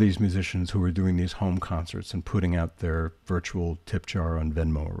 all of these musicians who were doing these home concerts and putting out their virtual tip jar on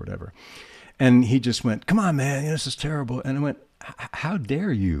Venmo or whatever. And he just went, "Come on, man, this is terrible." And I went, "How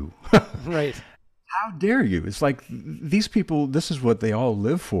dare you?" Right. How dare you? It's like these people, this is what they all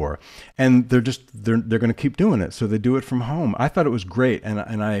live for. And they're going to keep doing it. So they do it from home. I thought it was great. And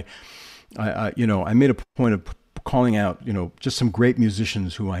I you know, I made a point of calling out, you know, just some great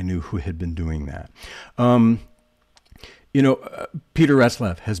musicians who I knew who had been doing that. You know, Peter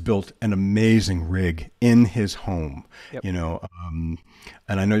Retzlaff has built an amazing rig in his home, Yep. you know,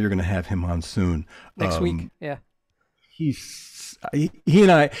 and I know you're going to have him on soon. Next week. Yeah. He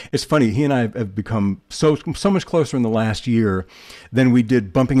and I, it's funny, he and I have become so much closer in the last year than we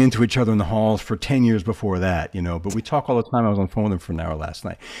did bumping into each other in the halls for 10 years before that, you know, but we talk all the time. I was on the phone with him for an hour last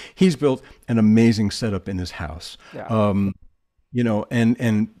night. He's built an amazing setup in his house. Yeah. You know,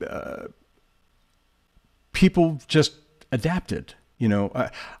 and people just adapted. You know,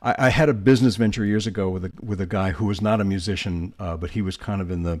 I had a business venture years ago with a guy who was not a musician, but he was kind of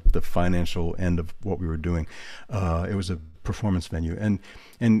in the financial end of what we were doing. It was a performance venue,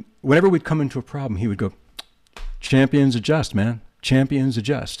 and whenever we'd come into a problem, he would go, "Champions adjust, man. Champions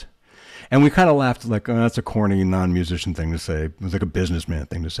adjust." And we kind of laughed like, "Oh, that's a corny non-musician thing to say. It was like a businessman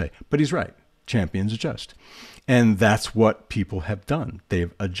thing to say." But he's right. Champions adjust. And that's what people have done.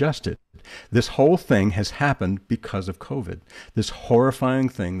 They've adjusted. This whole thing has happened because of COVID. This horrifying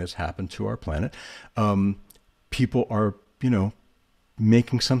thing that's happened to our planet. People are, you know,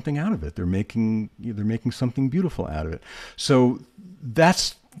 making something out of it. They're making something beautiful out of it. So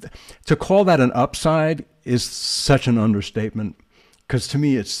that's, to call that an upside is such an understatement, because to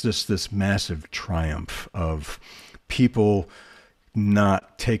me it's just this massive triumph of people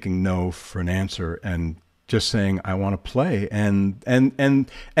not taking no for an answer and just saying, "I want to play," and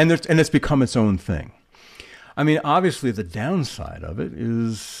it's become its own thing. I mean, obviously the downside of it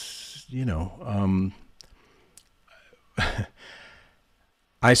is, you know,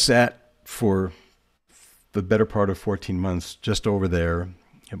 I sat for the better part of 14 months just over there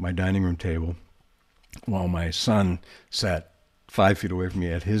at my dining room table while my son sat 5 feet away from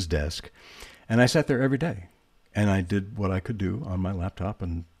me at his desk, and I sat there every day. And I did what I could do on my laptop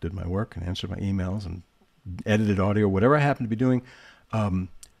and did my work and answered my emails and edited audio, whatever I happened to be doing, and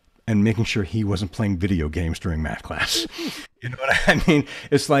making sure he wasn't playing video games during math class. You know what I mean?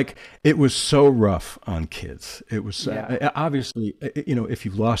 It's like, it was so rough on kids. It was obviously, you know, if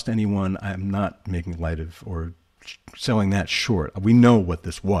you've lost anyone, I'm not making light of or selling that short. We know what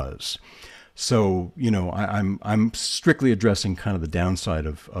this was. So, you know, I'm strictly addressing kind of the downside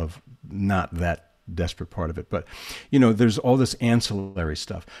of not that desperate part of it, but you know, there's all this ancillary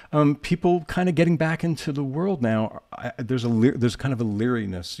stuff. People kind of getting back into the world now. There's kind of a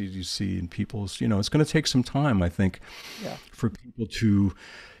leeriness you see in people's. You know, it's going to take some time, I think, for people to,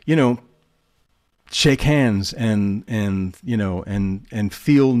 you know, shake hands and you know and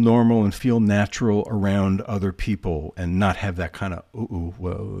feel normal and feel natural around other people and not have that kind of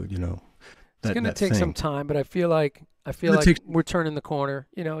whoa, you know. It's going to take some time, but I feel like I feel It like takes. we're turning the corner.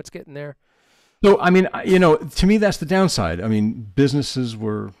 It's getting there. So I mean, to me, that's the downside. I mean, businesses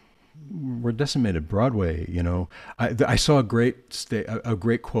were decimated. Broadway, I saw a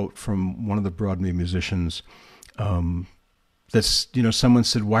great quote from one of the Broadway musicians. Um, that's someone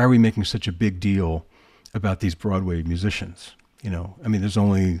said, "Why are we making such a big deal about these Broadway musicians?" I mean, there's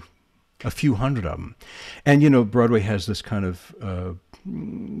only a few hundred of them, and Broadway has this kind of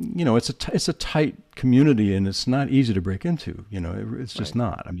it's a tight community, and it's not easy to break into. It's just Right.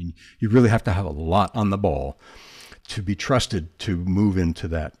 not. I mean, you really have to have a lot on the ball to be trusted to move into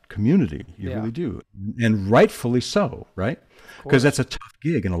that community. You Yeah. really do, and rightfully so, right? Of Because that's course. a tough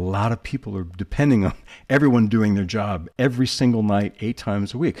gig, and a lot of people are depending on everyone doing their job every single night, 8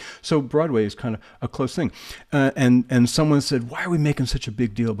 times a week. So Broadway is kind of a close thing. And someone said, "Why are we making such a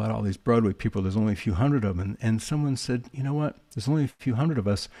big deal about all these Broadway people? There's only a few hundred of them." And someone said, "You know what? There's only a few hundred of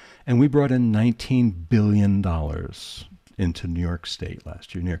us, and we brought in $19 billion into New York State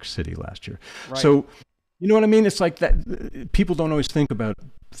last year, New York City last year." Right. So you know what I mean? It's like that. People don't always think about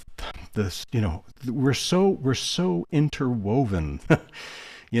this. We're so interwoven.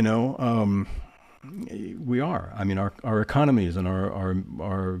 you know, um, we are. I mean, our economies and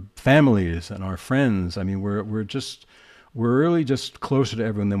our families and our friends. I mean, we're really just closer to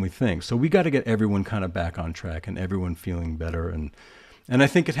everyone than we think. So we got to get everyone kind of back on track and everyone feeling better. And I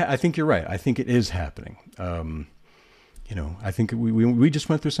think I think you're right. I think it is happening. I think we just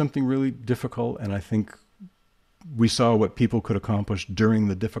went through something really difficult, and I think we saw what people could accomplish during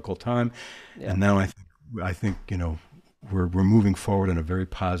the difficult time, Yeah. and now I think we're moving forward in a very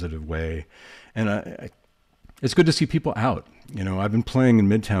positive way, and it's good to see people out. I've been playing in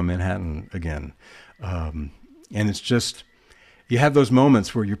Midtown Manhattan again, and it's just you have those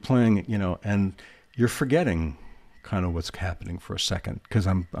moments where you're playing, and you're forgetting kind of what's happening for a second because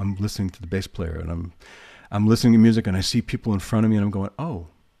I'm listening to the bass player and I'm listening to music and I see people in front of me and I'm going, oh,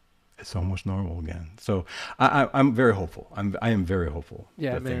 it's almost normal again. So I'm very hopeful. I am very hopeful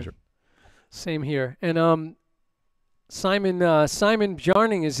Yeah, that things man. are. Same here. And Simon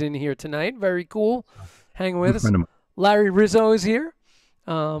Bjarning is in here tonight. Very cool. Hanging with Good us. friend of Larry Rizzo is here.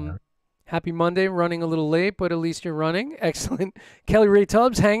 Um, mine. happy Monday. Running a little late, but at least you're running. Excellent. Kelly Ray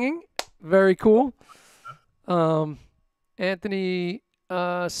Tubbs hanging. Very cool. Um, Anthony,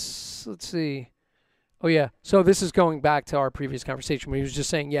 let's see. Oh, yeah. So this is going back to our previous conversation where he was just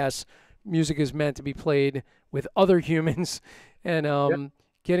saying, yes, music is meant to be played with other humans and Yeah.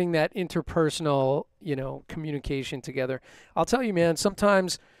 getting that interpersonal, communication together. I'll tell you, man,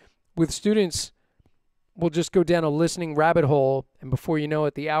 sometimes with students, we'll just go down a listening rabbit hole, and before you know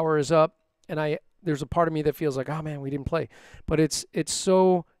it, the hour is up, and there's a part of me that feels like, oh, man, we didn't play. But it's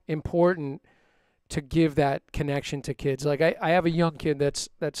so important to give that connection to kids. Like I have a young kid that's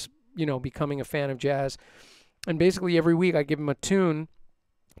becoming a fan of jazz, and basically every week I give him a tune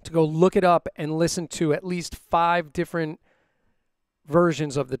to go look it up and listen to at least 5 different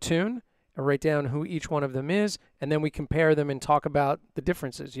versions of the tune and write down who each one of them is, and then we compare them and talk about the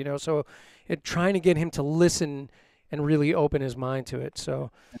differences. So trying to get him to listen and really open his mind to it.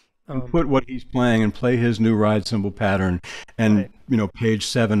 So And put what he's playing and play his new ride cymbal pattern, and right, page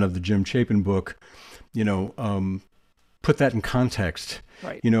 7 of the Jim Chapin book. You know, put that in context.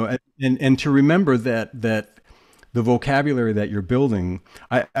 right, And to remember that the vocabulary that you're building.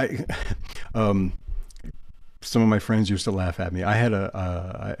 Um, some of my friends used to laugh at me. I had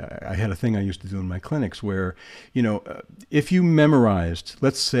a thing I used to do in my clinics where, if you memorized,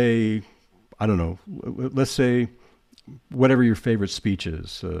 let's say, I don't know, let's say whatever your favorite speech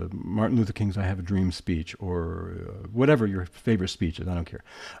is, Martin Luther King's "I Have a Dream" speech, or whatever your favorite speech is, I don't care.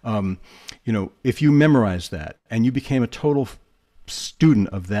 If you memorized that and you became a total student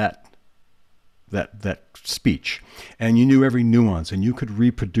of that speech, and you knew every nuance and you could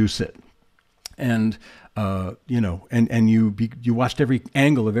reproduce it, and you watched every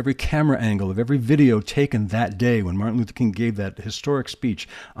angle of every camera angle of every video taken that day when Martin Luther King gave that historic speech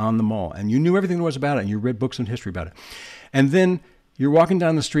on the Mall, and you knew everything there was about it, and you read books and history about it, and then you're walking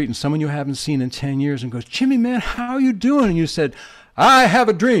down the street and someone you haven't seen in 10 years and goes, "Jimmy, man, how are you doing?" And you said, "I have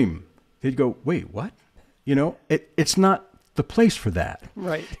a dream." They'd go, "Wait, what?" It's not the place for that.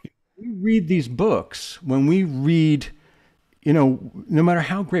 right, We read these books, when we read, no matter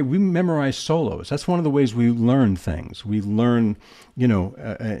how great, we memorize solos. That's one of the ways we learn things. We learn,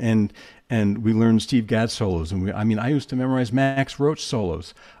 and we learn Steve Gadd solos. And I used to memorize Max Roach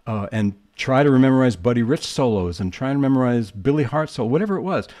solos, and try to memorize Buddy Rich solos, and try and memorize Billy Hart solo, whatever it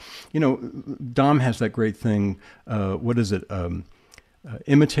was. Dom has that great thing. What is it?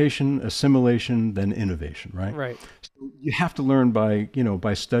 Imitation, assimilation, then innovation, right? right. So you have to learn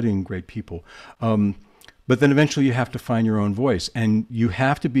by studying great people. But But then eventually you have to find your own voice, and you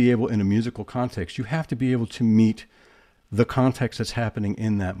have to be able, in a musical context, you have to be able to meet the context that's happening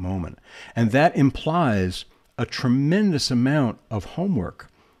in that moment. And that implies a tremendous amount of homework.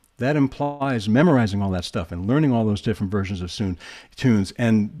 That implies memorizing all that stuff and learning all those different versions of tunes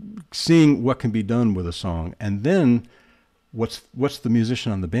and seeing what can be done with a song. And then what's the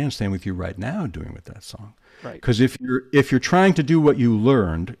musician on the bandstand with you right now doing with that song? Right. Because if you're trying to do what you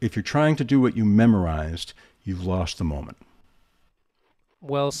learned, if you're trying to do what you memorized, you've lost the moment.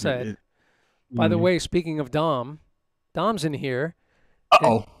 Well said. By the way, speaking of Dom's in here.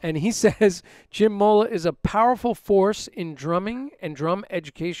 Uh-oh. And he says Jim Mola is a powerful force in drumming and drum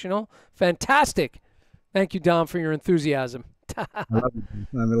educational. Fantastic. Thank you, Dom, for your enthusiasm. I love you.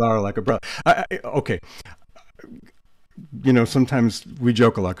 I'm Laura like a brother. Okay. You know, sometimes we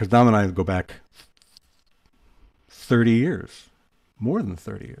joke a lot because Dom and I go back 30 years, more than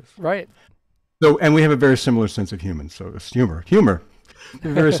 30 years. Right. So, and we have a very similar sense of humor. So it's humor, a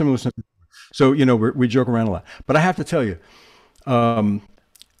very similar sense of humor. So, you know, we joke around a lot. But I have to tell you,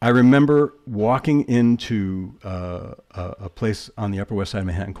 I remember walking into a place on the Upper West Side of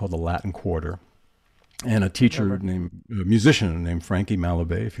Manhattan called the Latin Quarter, and a musician named Frankie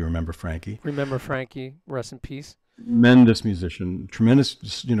Malabé, if you remember Frankie. Remember Frankie, rest in peace. Tremendous musician,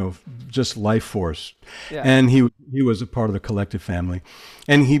 tremendous, you know, just life force. Yeah. And he was a part of the collective family.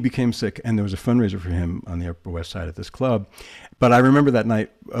 And he became sick, and there was a fundraiser for him on the Upper West Side at this club. But I remember that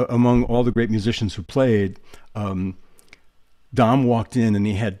night, among all the great musicians who played, Dom walked in and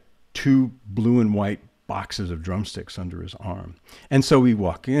he had 2 blue and white boxes of drumsticks under his arm. And so we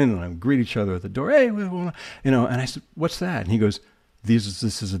walk in and I greet each other at the door. Hey, you know, and I said, "What's that?" And he goes, this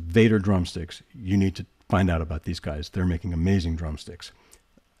is Vader drumsticks. You need to find out about these guys. They're making amazing drumsticks.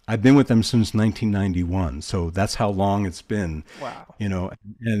 I've been with them since 1991. So that's how long it's been. Wow. You know,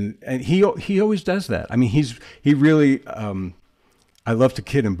 and he always does that. I mean, he really, I love to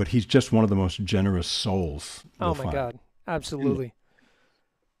kid him, but he's just one of the most generous souls. Oh my God. Absolutely.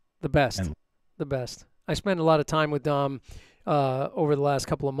 The best. The best. I spent a lot of time with Dom over the last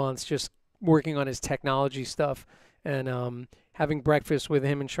couple of months just working on his technology stuff and having breakfast with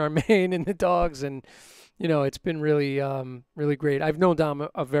him and Charmaine and the dogs. And, you know, it's been really, really great. I've known Dom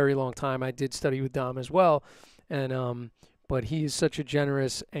a very long time. I did study with Dom as well. And but he's such a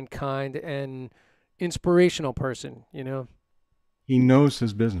generous and kind and inspirational person, you know. He knows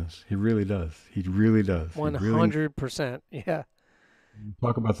his business. He really does. He really does. 100%. Yeah.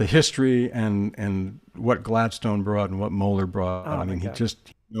 Talk about the history and what Gladstone brought and what Moeller brought. Oh, I mean, he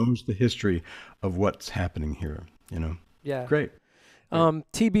just knows the history of what's happening here, you know. Yeah. Great.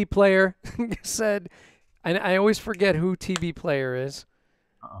 TB Player said, and I always forget who TB Player is.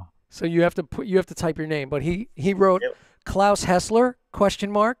 Uh-oh. So you have to type your name, but he wrote Klaus Hessler ?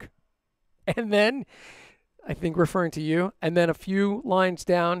 And then I think referring to you, and then a few lines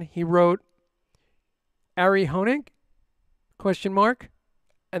down he wrote Ari Honig ?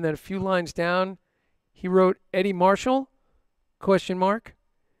 And then a few lines down he wrote Eddie Marshall ?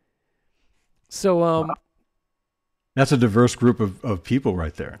 So wow. That's a diverse group of people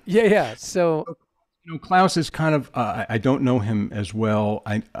right there. Yeah. So you know, Klaus is kind of I don't know him as well.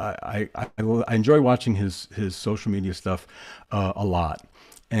 I enjoy watching his social media stuff a lot,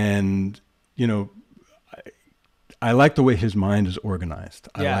 and you know, I like the way his mind is organized.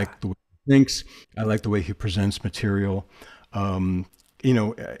 Yeah. I like the way he thinks. I like the way he presents material. You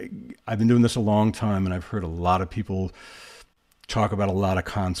know, I've been doing this a long time, and I've heard a lot of people talk about a lot of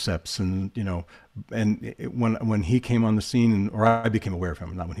concepts, and you know, and when he came on the scene, or I became aware of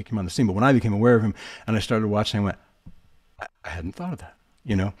him, not when he came on the scene, but when I became aware of him, and I started watching, I went, I hadn't thought of that,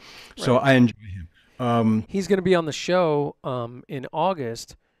 you know. Right. So I enjoy him. He's going to be on the show in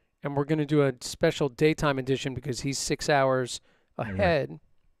August, and we're going to do a special daytime edition because he's 6 hours ahead. Right.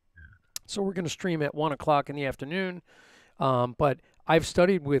 So we're going to stream at 1:00 in the afternoon. But I've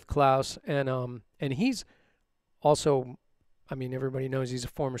studied with Klaus, and he's also, I mean, everybody knows he's a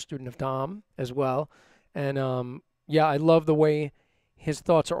former student of Dom as well. And yeah, I love the way his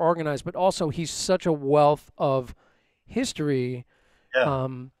thoughts are organized, but also he's such a wealth of history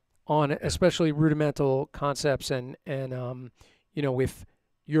on especially rudimental concepts and you know, with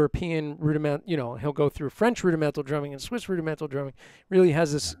European rudiment, you know, he'll go through French rudimental drumming and Swiss rudimental drumming. Really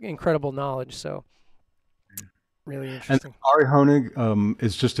has this incredible knowledge. So really interesting. And Ari Honig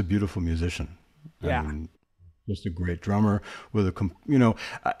is just a beautiful musician. Yeah. I mean, just a great drummer with a, you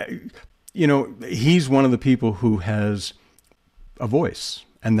know, he's one of the people who has a voice,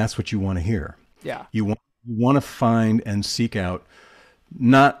 and that's what you want to hear. Yeah. You want to find and seek out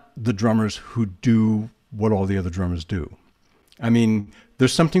not the drummers who do what all the other drummers do. I mean,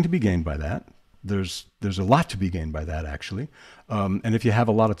 there's something to be gained by that, there's a lot to be gained by that, actually. And if you have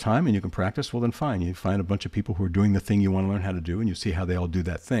a lot of time and you can practice, well, then fine. You find a bunch of people who are doing the thing you want to learn how to do, and you see how they all do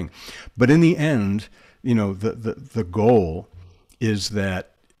that thing. But in the end, the goal is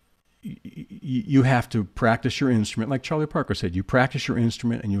that you have to practice your instrument. Like Charlie Parker said, you practice your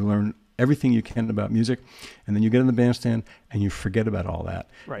instrument and you learn everything you can about music, and then you get in the bandstand and you forget about all that.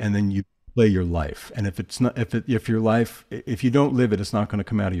 Right. And then you play your life. And if your life, if you don't live it, it's not going to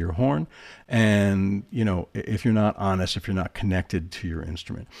come out of your horn. And, if you're not honest, if you're not connected to your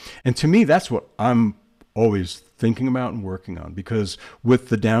instrument. And to me, that's what I'm always thinking about and working on, because with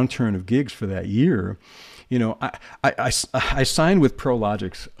the downturn of gigs for that year, I signed with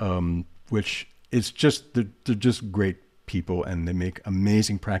Prologix, which is just, they're just great people, and they make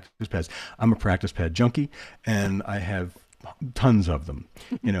amazing practice pads. I'm a practice pad junkie, and I have tons of them,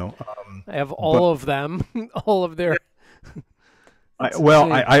 I have all of them, all of their. I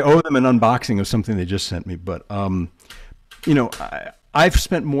owe them an unboxing of something they just sent me, but I've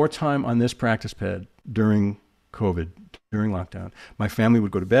spent more time on this practice pad during COVID, during lockdown. My family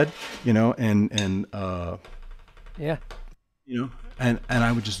would go to bed, and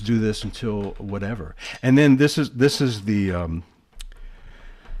I would just do this until whatever. And then this is the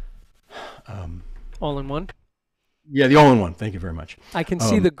all-in-one. Yeah, the all-in-one. Thank you very much. I can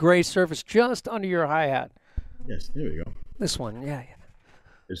see the gray surface just under your hi-hat. Yes, there you go. This one, yeah.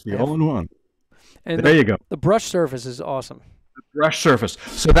 It's the all-in-one. And there you go. The brush surface is awesome. The brush surface.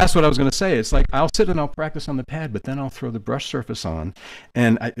 So that's what I was going to say. It's like I'll sit and I'll practice on the pad, but then I'll throw the brush surface on,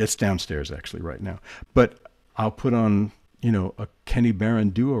 and it's downstairs actually right now. But I'll put on, a Kenny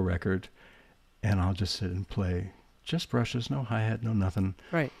Barron duo record, and I'll just sit and play just brushes, no hi-hat, no nothing.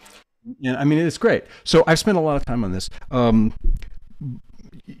 Right. And I mean, it's great. So I've spent a lot of time on this.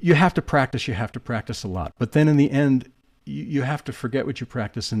 You have to practice. You have to practice a lot. But then in the end, you have to forget what you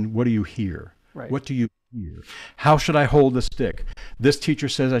practice and what do you hear? Right. What do you hear? How should I hold the stick? This teacher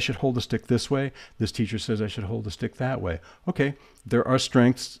says I should hold the stick this way. This teacher says I should hold the stick that way. Okay, there are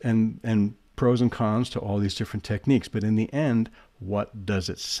strengths and pros and cons to all these different techniques. But in the end, what does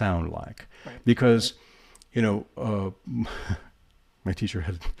it sound like? Right. Because, my teacher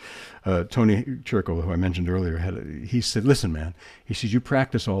had, Tony Churchill, who I mentioned earlier, he said, listen, man, he says, you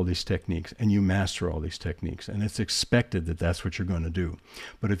practice all these techniques and you master all these techniques, and it's expected that that's what you're going to do.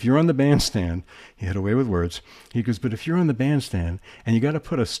 But if you're on the bandstand, he had a way with words, he goes, but if you're on the bandstand and you got to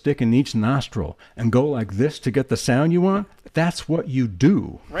put a stick in each nostril and go like this to get the sound you want, that's what you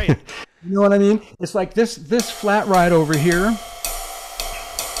do. Right. You know what I mean? It's like this flat ride over here.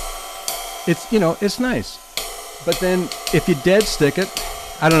 It's nice. But then if you dead stick it,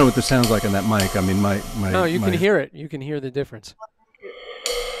 I don't know what this sounds like on that mic. I mean, No, you can hear it. You can hear the difference.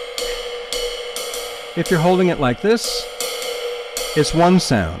 If you're holding it like this, it's one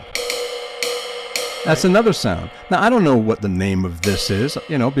sound. That's another sound. Now, I don't know what the name of this is,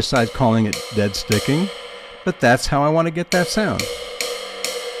 besides calling it dead sticking, but that's how I want to get that sound.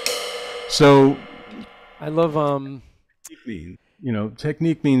 So I love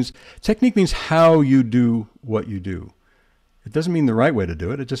technique means how you do what you do. It doesn't mean the right way to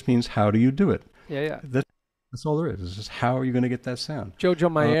do it. It just means how do you do it. Yeah. That's all there is. It's just how are you going to get that sound.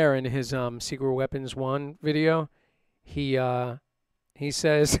 Jojo Mayer in his Secret Weapons 1 video, he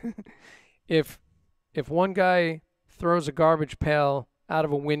says if one guy throws a garbage pail out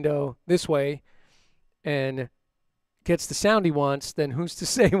of a window this way and gets the sound he wants, then who's to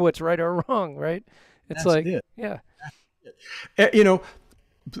say what's right or wrong, right? It's yeah.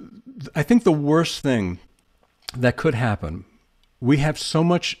 I think the worst thing that could happen, we have so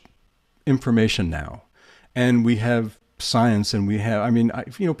much information now, and we have science, and we have,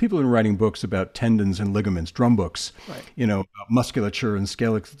 people have been writing books about tendons and ligaments, drum books, right. Musculature and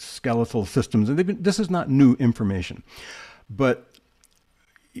skeletal systems, and this is not new information. But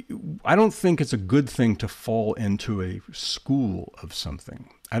I don't think it's a good thing to fall into a school of something.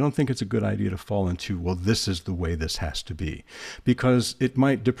 I don't think it's a good idea to fall into, well, this is the way this has to be, because it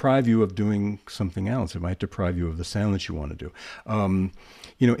might deprive you of doing something else. It might deprive you of the sound that you want to do.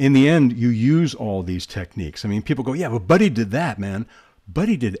 In the end, you use all these techniques. I mean, people go, yeah, well, Buddy did that, man.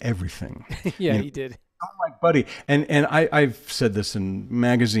 Buddy did everything. Yeah, he did. Oh, my Buddy. And I've said this in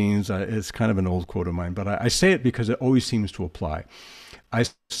magazines. It's kind of an old quote of mine, but I say it because it always seems to apply. I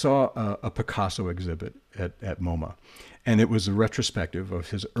saw a Picasso exhibit at MoMA, and it was a retrospective of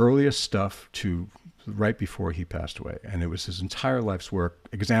his earliest stuff to right before he passed away. And it was his entire life's work,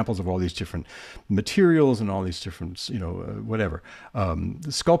 examples of all these different materials and all these different,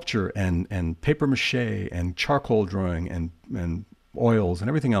 sculpture and paper mache and charcoal drawing and oils and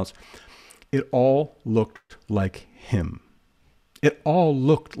everything else. It all looked like him. It all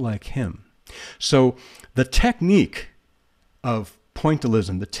looked like him. So the technique of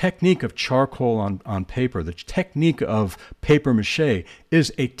pointillism, the technique of charcoal on paper, the technique of paper mache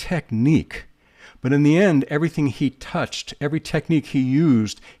is a technique. But in the end, everything he touched, every technique he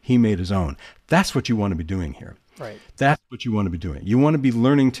used, he made his own. That's what you want to be doing here. Right. That's what you want to be doing. You want to be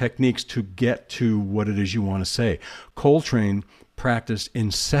learning techniques to get to what it is you want to say. Coltrane practiced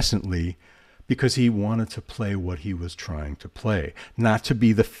incessantly because he wanted to play what he was trying to play, not to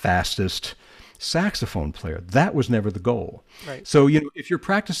be the fastest saxophone player. That was never the goal. Right. So, you know, if you're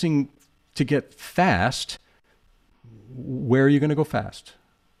practicing to get fast, where are you going to go fast?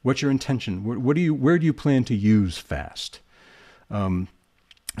 What's your intention? Where do you plan to use fast? I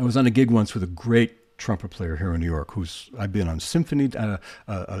was on a gig once with a great trumpet player here in New York, I've been on symphony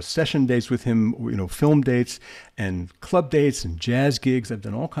session dates with him, you know, film dates and club dates and jazz gigs. I've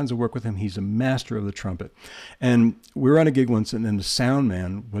done all kinds of work with him. He's a master of the trumpet. And we were on a gig once, and then the sound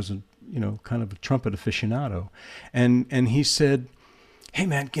man was kind of a trumpet aficionado, and he said, "Hey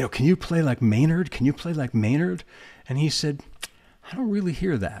man, you know, can you play like Maynard? Can you play like Maynard?" And he said, "I don't really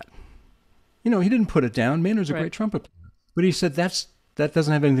hear that." You know, he didn't put it down. Maynard's a great trumpet player, but he said that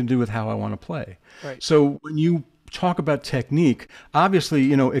doesn't have anything to do with how I want to play. Right. So when you talk about technique, obviously,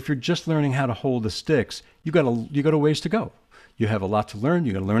 you know, if you're just learning how to hold the sticks, you got a ways to go. You have a lot to learn.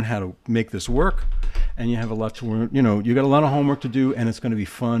 You got to learn how to make this work, and you have a lot to learn. You know, you got a lot of homework to do, and it's going to be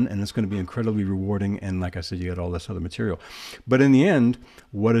fun, and it's going to be incredibly rewarding. And like I said, you got all this other material. But in the end,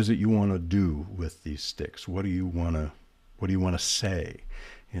 what is it you want to do with these sticks? What do you want to say?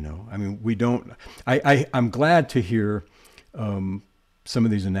 You know, I mean, we don't. I'm glad to hear some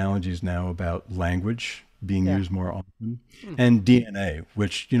of these analogies now about language being used more often, and DNA,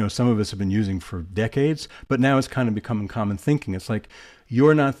 which, you know, some of us have been using for decades, but now it's kind of becoming common thinking. It's like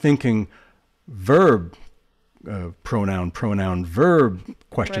you're not thinking verb, pronoun, verb,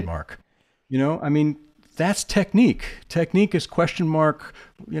 question mark. You know, I mean, that's technique. Technique is question mark,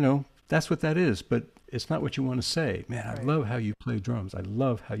 you know, that's what that is, but it's not what you want to say. Man, I love how you play drums. I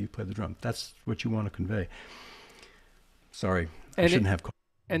love how you play the drum. That's what you want to convey. Sorry, I shouldn't have.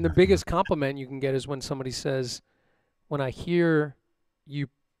 And the biggest compliment you can get is when somebody says, when I hear you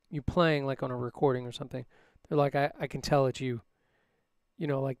playing like on a recording or something, they're like, I can tell it's you. You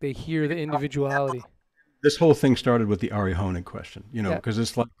know, like they hear the individuality. This whole thing started with the Ari Honig question, you know, because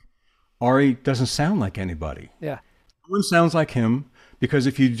it's like Ari doesn't sound like anybody. Yeah. No one sounds like him, because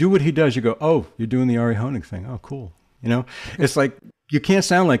if you do what he does, you go, oh, you're doing the Ari Honig thing. Oh, cool. You know, it's like you can't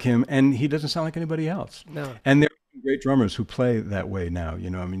sound like him, and he doesn't sound like anybody else. No. And there are great drummers who play that way now. You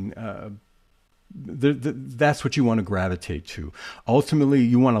know, I mean, that's what you want to gravitate to. Ultimately,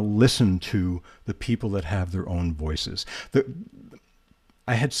 you want to listen to the people that have their own voices.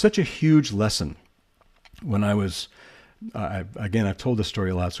 I had such a huge lesson when I was, again, I've told this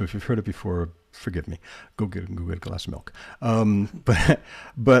story a lot, so if you've heard it before, forgive me. Go get a glass of milk.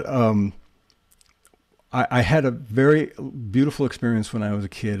 I had a very beautiful experience when I was a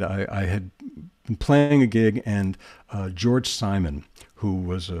kid. I had been playing a gig, and George Simon, who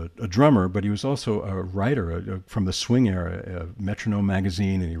was a drummer, but he was also a writer from the swing era, Metronome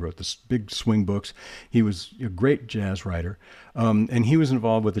magazine, and he wrote this big swing books. He was a great jazz writer, and he was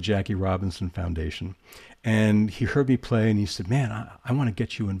involved with the Jackie Robinson Foundation. And he heard me play, and he said, man, I want to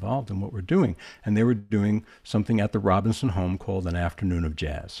get you involved in what we're doing. And they were doing something at the Robinson home called an Afternoon of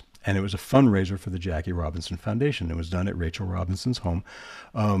Jazz. And it was a fundraiser for the Jackie Robinson Foundation. It was done at Rachel Robinson's home.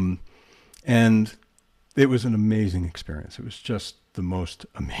 And it was an amazing experience. It was just the most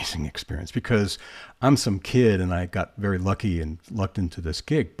amazing experience, because I'm some kid and I got very lucky and lucked into this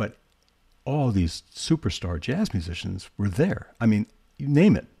gig, but all these superstar jazz musicians were there. I mean, you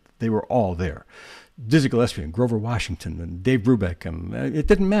name it, they were all there. Dizzy Gillespie and Grover Washington and Dave Brubeck, and it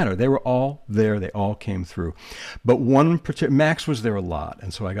didn't matter. They were all there. They all came through. But one particular, Max was there a lot,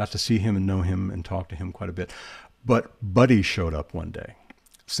 and so I got to see him and know him and talk to him quite a bit. But Buddy showed up one day.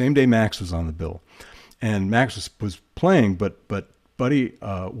 Same day Max was on the bill. And Max was playing, but Buddy,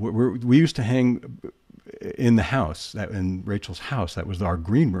 we used to hang in the house, in Rachel's house. That was our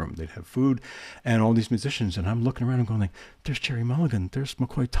green room. They'd have food and all these musicians. And I'm looking around and going like, there's Jerry Mulligan, there's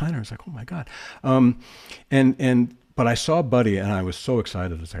McCoy Tyner. It's like, oh my God. But I saw Buddy, and I was so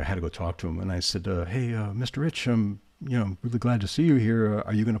excited. I had to go talk to him. And I said, hey, Mr. Rich, I'm really glad to see you here.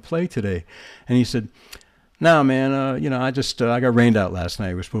 Are you going to play today? And he said, no, man, I got rained out last night.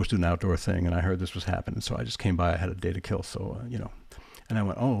 We were supposed to do an outdoor thing, and I heard this was happening. So I just came by. I had a day to kill. So, And I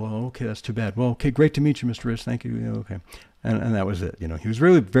went, oh, well, okay, that's too bad. Well, okay, great to meet you, Mr. Rich. Thank you. Okay. And that was it. He was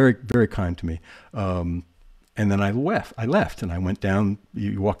really very, very kind to me. And And then I left and I went down,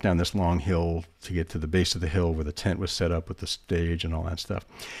 you walk down this long hill to get to the base of the hill where the tent was set up with the stage and all that stuff.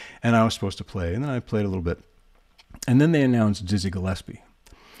 And I was supposed to play, and then I played a little bit. And then they announced Dizzy Gillespie.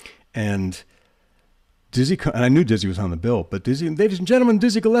 And and I knew Dizzy was on the bill, but Dizzy, ladies and gentlemen,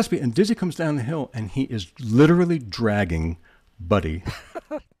 Dizzy Gillespie. And Dizzy comes down the hill, and he is literally dragging Buddy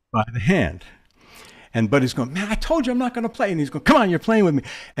by the hand. And Buddy's going, man, I told you I'm not going to play. And he's going, come on, you're playing with me.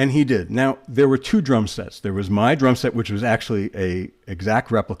 And he did. Now, there were two drum sets. There was my drum set, which was actually a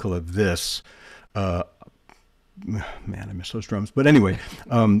exact replica of this. Man, I miss those drums. But anyway,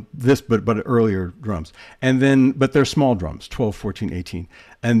 but earlier drums. And then, but they're small drums, 12, 14, 18.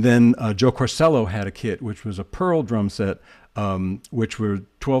 And then Joe Corsello had a kit, which was a Pearl drum set, which were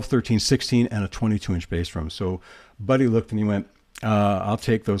 12, 13, 16, and a 22-inch bass drum. So Buddy looked and he went, I'll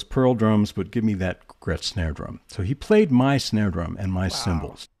take those Pearl drums, but give me that Gretsch snare drum. So he played my snare drum and my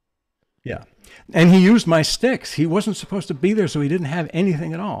cymbals. Yeah. And he used my sticks. He wasn't supposed to be there, so he didn't have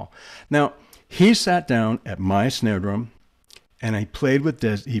anything at all. Now, he sat down at my snare drum, and he played with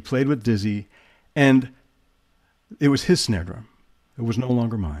Dizzy, and it was his snare drum. It was no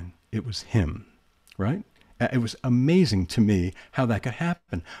longer mine. It was him, right? It was amazing to me how that could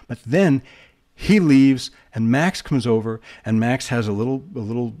happen. But then he leaves, and Max comes over, and Max has a little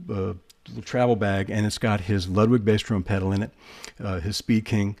travel bag, and it's got his Ludwig bass drum pedal in it, his Speed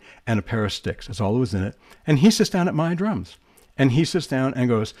King, and a pair of sticks. That's all that was in it. And he sits down at my drums. And he sits down and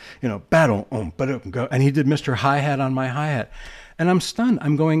goes, battle, go. And he did Mr. Hi-Hat on my hi-hat. And I'm stunned.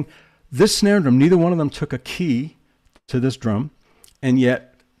 I'm going, this snare drum, neither one of them took a key to this drum, and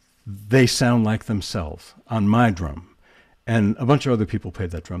yet they sound like themselves on my drum. And a bunch of other people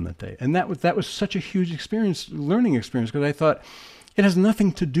played that drum that day. And that was such a huge learning experience, because I thought it has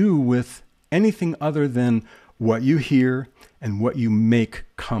nothing to do with anything other than what you hear and what you make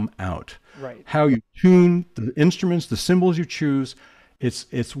come out. Right. How you tune the instruments, the cymbals you choose,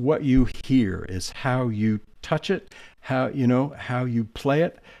 it's what you hear, it's how you touch it, how you play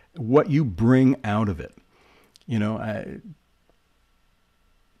it, what you bring out of it.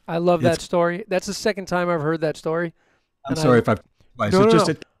 I love that story. That's the second time I've heard that story. I'm sorry if I've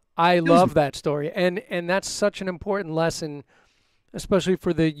I love that story, and that's such an important lesson, especially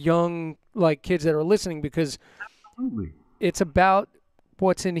for the young kids that are listening, because absolutely. It's about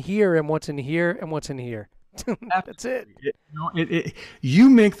what's in here and what's in here and what's in here. That's it. You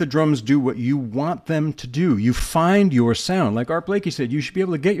make the drums do what you want them to do. You find your sound. Like Art Blakey said, you should be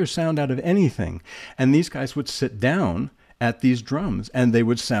able to get your sound out of anything. And these guys would sit down at these drums and they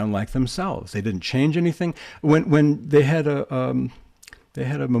would sound like themselves. They didn't change anything. When they had a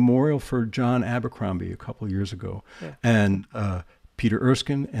memorial for John Abercrombie a couple of years ago, and Peter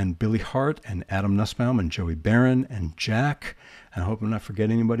Erskine and Billy Hart and Adam Nussbaum and Joey Barron and Jack, and I hope I'm not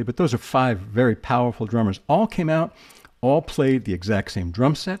forgetting anybody, but those are 5 very powerful drummers, all came out, all played the exact same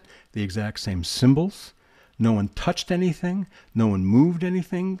drum set, the exact same cymbals. No one touched anything. No one moved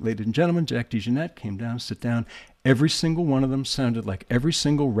anything. Ladies and gentlemen, Jack DeJohnette came down, sit down. Every single one of them sounded like every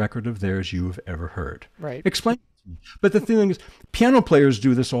single record of theirs you have ever heard. Right. Explain it to me. But the thing is, piano players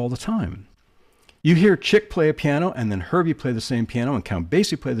do this all the time. You hear Chick play a piano, and then Herbie play the same piano, and Count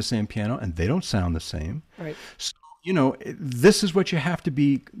Basie play the same piano, and they don't sound the same. Right. So, this is what you have to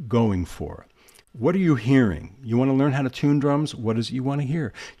be going for. What are you hearing? You want to learn how to tune drums? What is it you want to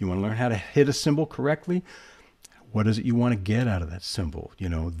hear? You want to learn how to hit a cymbal correctly? What is it you want to get out of that cymbal?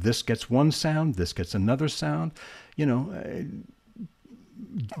 This gets one sound, this gets another sound. Be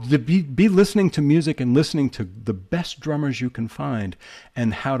listening to music and listening to the best drummers you can find,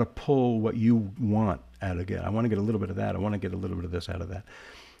 and how to pull what you want out of it. I want to get a little bit of that. I want to get a little bit of this out of that.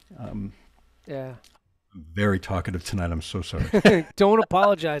 Yeah. I'm very talkative tonight. I'm so sorry. Don't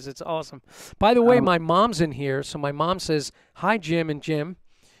apologize. It's awesome. By the way, my mom's in here, so my mom says, hi, Jim and Jim.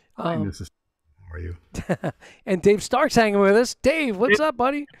 Hi, Mrs. How are you? And Dave Stark's hanging with us. Dave, what's up,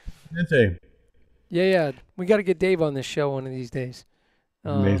 buddy? Dave. Yeah. We got to get Dave on this show one of these days.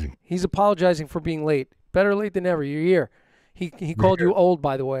 Amazing. He's apologizing for being late. Better late than never. You're here. He called you old,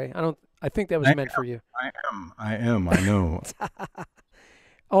 by the way. I think that was meant for you. I am. I know.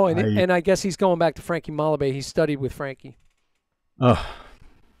 Oh, and I guess he's going back to Frankie Malabé. He studied with Frankie. Oh,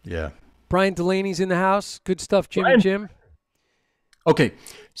 yeah. Brian Delaney's in the house. Good stuff, Jim and Jim. Okay,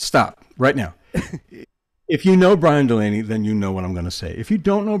 stop right now. If you know Brian Delaney, then you know what I'm going to say. If you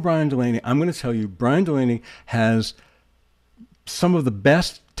don't know Brian Delaney, I'm going to tell you Brian Delaney has some of the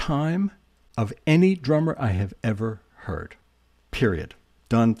best time of any drummer I have ever heard. Period.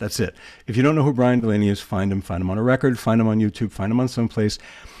 Done. That's it. If you don't know who Brian Delaney is, find him on a record, find him on YouTube, find him on someplace.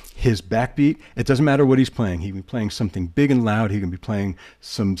 His backbeat, it doesn't matter what he's playing. He can be playing something big and loud. He can be playing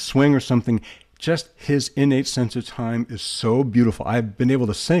some swing or something. just his innate sense of time is so beautiful. I've been able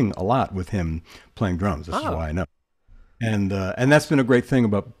to sing a lot with him playing drums. This is Oh, why I know. And that's been a great thing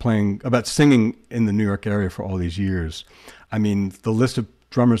about singing in the New York area for all these years. I mean, the list of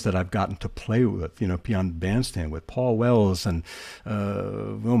drummers that I've gotten to play with, beyond bandstand with Paul Wells and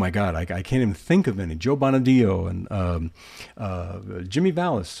oh my God, I can't even think of any. Joe Bonadio and Jimmy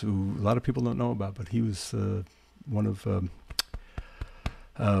Vallis, who a lot of people don't know about, but he was one of the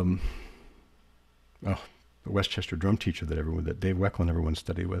Westchester drum teacher that Dave Wecklin everyone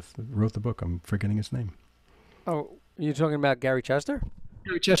studied with, wrote the book. I'm forgetting his name. oh, you're talking about Gary Chester?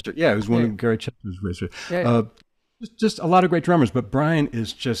 Gary Chester, yeah, he was one Yeah, of Gary Chester's racers. yeah, yeah. Just a lot of great drummers, but Brian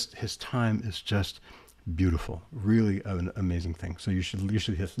is just, his time is just beautiful, really an amazing thing. So you should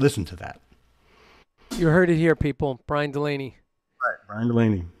just listen to that. You heard it here, people. Brian Delaney. Right, Brian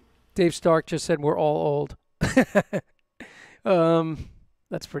Delaney. Dave Stark just said we're all old.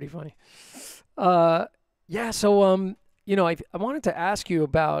 That's pretty funny. Yeah. So I wanted to ask you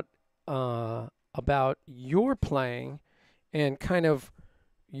about your playing and kind of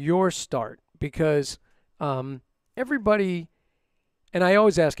your start because everybody, and I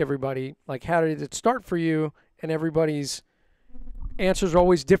always ask everybody, like, how did it start for you? And everybody's answers are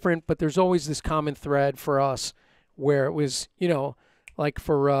always different, but there's always this common thread for us where it was, like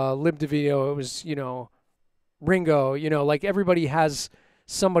for Lib DeVito, it was, Ringo, like everybody has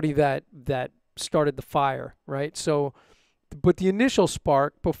somebody that started the fire, right? So, but the initial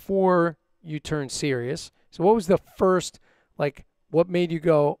spark before you turned serious. So what was the first, like, what made you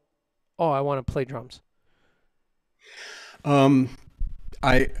go, oh, I want to play drums? Um,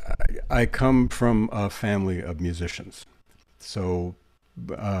 I I come from a family of musicians, so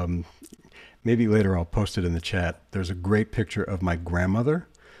um, maybe later I'll post it in the chat. There's a great picture of my grandmother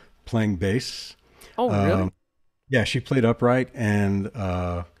playing bass. Oh, really? Um, yeah, she played upright and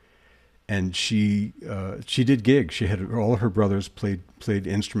she did gigs. She had all of her brothers played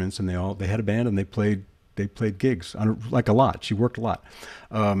instruments, and they had a band and they played gigs like a lot. She worked a lot.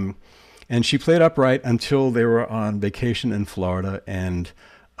 And she played upright until they were on vacation in Florida, and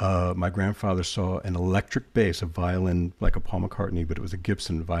my grandfather saw an electric bass, a violin, like a Paul McCartney, but it was a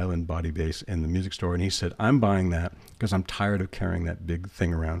Gibson violin body bass in the music store, and he said, "I'm buying that because I'm tired of carrying that big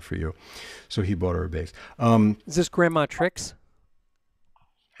thing around for you." So he bought her a bass. Is this Grandma Tricks?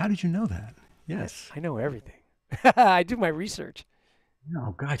 How did you know that? Yes. I know everything. I do my research.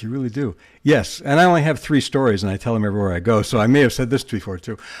 Oh, God, you really do. Yes, and I only have 3 stories, and I tell them everywhere I go, so I may have said this before,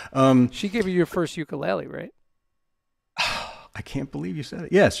 too. She gave you your first ukulele, right? I can't believe you said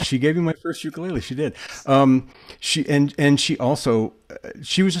it. Yes, she gave me my first ukulele. She did. She also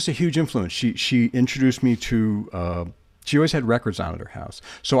she was just a huge influence. She introduced me to. She always had records on at her house,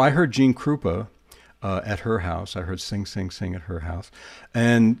 so I heard Gene Krupa at her house. I heard Sing Sing Sing at her house,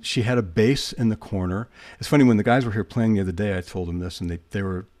 and she had a bass in the corner. It's funny, when the guys were here playing the other day, I told them this, and they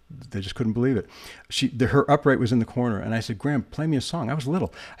just couldn't believe it. Her upright was in the corner, and I said, "Graham, play me a song." I was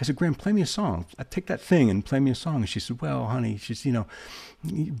little. I said, "Graham, play me a song. I take that thing and play me a song." And she said, "Well, honey,"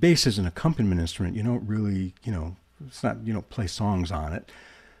 bass is an accompaniment instrument. You don't really, it's not, you don't play songs on it.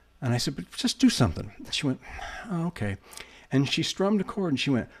 And I said, "But just do something." She went, "Oh, okay." And she strummed a chord, and she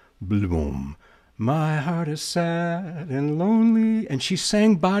went, "Boom. My heart is sad and lonely." And she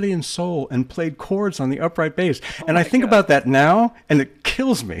sang body and soul and played chords on the upright bass. Oh And I my think God. about that now, and it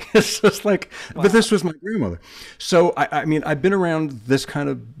kills me. It's just like, Wow. but this was my grandmother. So, I mean, I've been around this kind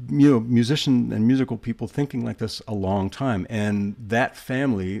of, musician and musical people thinking like this a long time. And that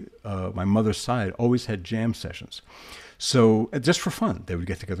family, my mother's side, always had jam sessions. So just for fun, they would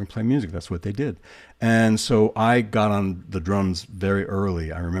get together and play music. That's what they did. And so I got on the drums very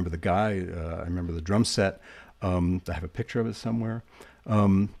early. I remember the guy, I remember the drum set. I have a picture of it somewhere.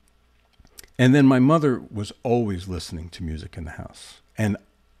 And then my mother was always listening to music in the house. And,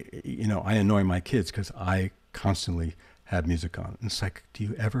 I annoy my kids because I constantly have music on. And it's like, do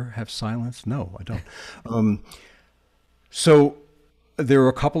you ever have silence? No, I don't. So there were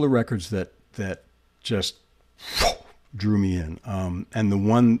a couple of records that just drew me in. And the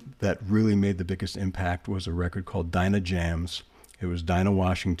one that really made the biggest impact was a record called Dinah Jams. It was Dinah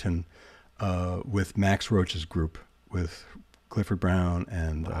Washington with Max Roach's group, with Clifford Brown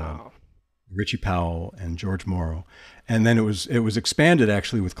and Wow. Richie Powell and George Morrow. And then it was expanded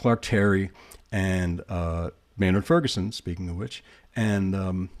actually with Clark Terry and Maynard Ferguson, speaking of which, and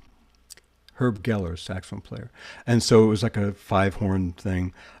Herb Geller, saxophone player. And so it was like a 5-horn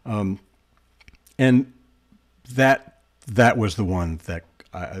thing. And that was the one that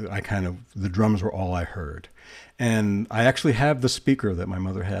I kind of, the drums were all I heard. And I actually have the speaker that my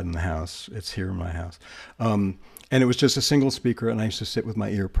mother had in the house. It's here in my house. And it was just a single speaker, and I used to sit with my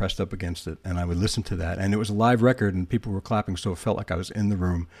ear pressed up against it, and I would listen to that. And it was a live record, and people were clapping, so it felt like I was in the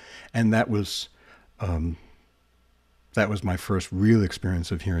room. And that was my first real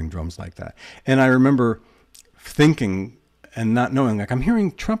experience of hearing drums like that. And I remember thinking and not knowing, like, I'm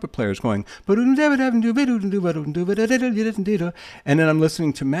hearing trumpet players going, and then I'm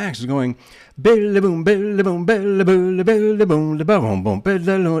listening to Max going, and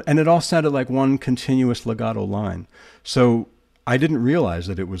it all sounded like one continuous legato line. So I didn't realize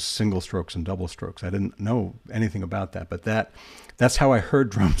that it was single strokes and double strokes. I didn't know anything about that, but that's how I heard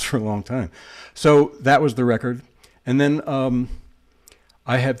drums for a long time. So that was the record. And then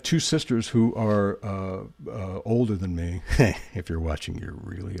I have two sisters who are older than me. If you're watching, you're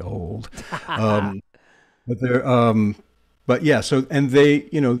really old. But they're, but yeah. So, and they,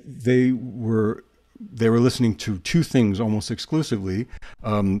 they were listening to two things almost exclusively.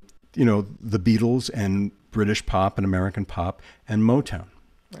 The Beatles and British pop and American pop and Motown.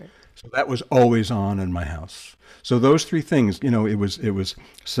 Right. So that was always on in my house. So those three things, it was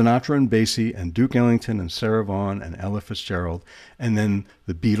Sinatra and Basie and Duke Ellington and Sarah Vaughan and Ella Fitzgerald, and then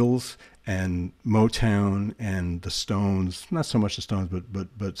the Beatles and Motown and the Stones, not so much the Stones,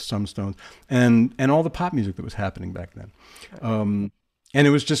 but some Stones, and all the pop music that was happening back then. And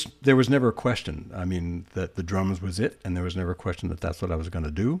it was just, there was never a question. I mean, that the drums was it, and there was never a question that that's what I was going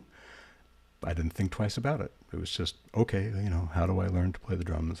to do. I didn't think twice about it. It was just, okay, how do I learn to play the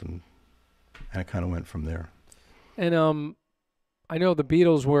drums? And it kind of went from there. And I know the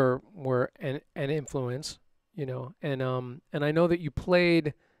Beatles were an influence, and I know that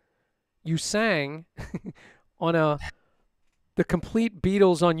you sang on the complete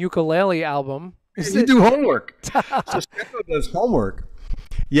Beatles on ukulele album. You do homework. So Stefano does homework.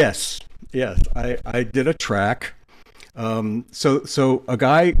 Yes. I did a track. So a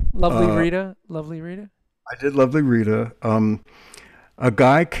guy. Lovely Rita. I did Lovely Rita. A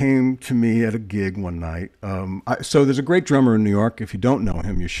guy came to me at a gig one night. So there's a great drummer in New York. If you don't know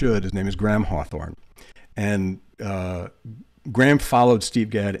him, you should. His name is Graham Hawthorne. And Graham followed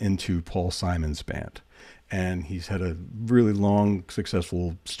Steve Gadd into Paul Simon's band. And he's had a really long,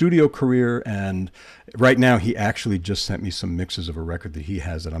 successful studio career. And right now, he actually just sent me some mixes of a record that he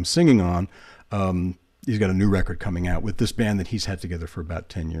has that I'm singing on. He's got a new record coming out with this band that he's had together for about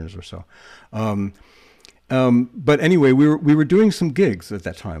 10 years or so. But anyway, we were doing some gigs at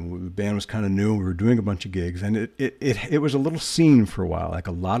that time. The band was kind of new. We were doing a bunch of gigs, and it was a little scene for a while. Like,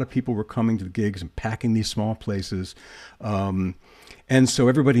 a lot of people were coming to the gigs and packing these small places. And so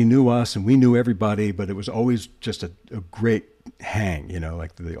everybody knew us and we knew everybody, but it was always just a great hang,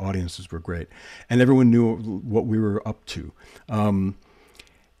 like the audiences were great and everyone knew what we were up to.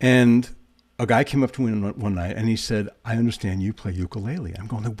 And a guy came up to me one night and he said, "I understand you play ukulele." I'm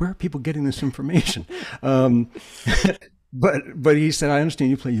going, where are people getting this information? But he said, "I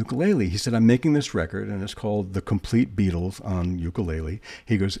understand you play ukulele." He said, "I'm making this record and it's called The Complete Beatles on ukulele."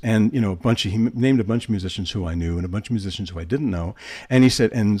 He goes, and he named a bunch of musicians who I knew and a bunch of musicians who I didn't know. And he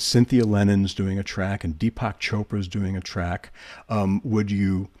said, and Cynthia Lennon's doing a track and Deepak Chopra's doing a track. Would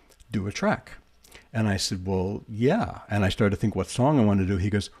you do a track? And I said, well, yeah. And I started to think what song I wanted to do. He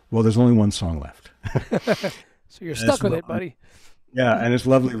goes, well, there's only one song left. So you're stuck with it, buddy. Yeah, and it's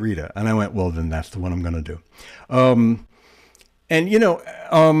Lovely Rita. And I went, well, then that's the one I'm going to do. And,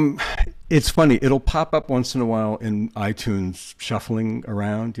 it's funny. It'll pop up once in a while in iTunes shuffling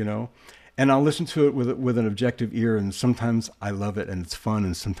around, and I'll listen to it with an objective ear. And sometimes I love it and it's fun.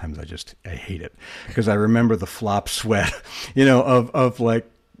 And sometimes I hate it because I remember the flop sweat, of like,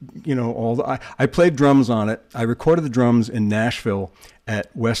 I played drums on it. I recorded the drums in Nashville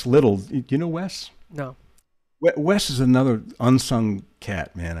at Wes Little. Do you know Wes? No. Wes is another unsung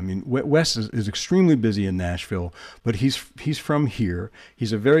cat, man. I mean, Wes is extremely busy in Nashville, but he's from here.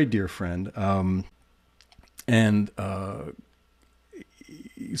 He's a very dear friend.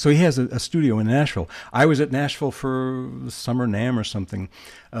 So he has a studio in Nashville. I was at Nashville for the Summer NAMM or something.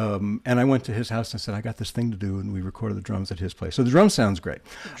 And I went to his house and I said, I got this thing to do. And we recorded the drums at his place. So the drum sounds great.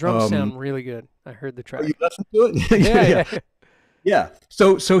 The drums sound really good. I heard the track. Oh, you listened to it? Yeah. Yeah.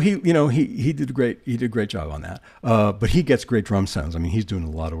 So he did a great job on that. But he gets great drum sounds. I mean, he's doing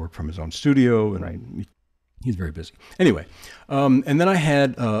a lot of work from his own studio and right. He's very busy. Anyway, and then I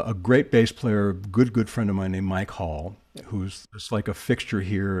had a great bass player, good friend of mine named Mike Hall, who's just like a fixture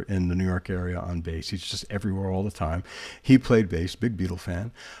here in the New York area on bass. He's just everywhere all the time. He played bass, big Beatle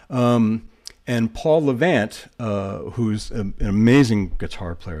fan. And Paul Levant, who's an amazing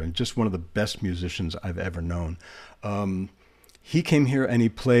guitar player and just one of the best musicians I've ever known. He came here and he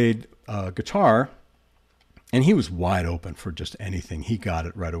played guitar and he was wide open for just anything. He got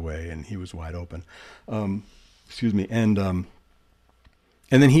it right away, and he was wide open. Excuse me, and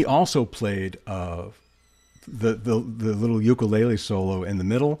then he also played the little ukulele solo in the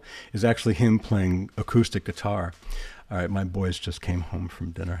middle is actually him playing acoustic guitar. All right, my boys just came home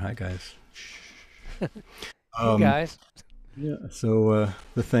from dinner. Hi guys. Hey guys. Yeah. So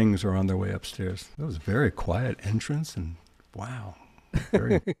the things are on their way upstairs. That was a very quiet entrance, and wow,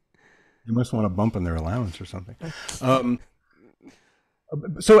 very. You must want to bump in their allowance or something.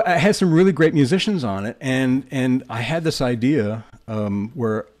 So it had some really great musicians on it, and I had this idea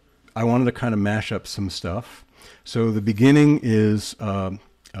where I wanted to kind of mash up some stuff. So the beginning is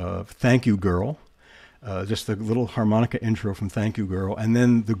 "Thank You Girl," just the little harmonica intro from "Thank You Girl," and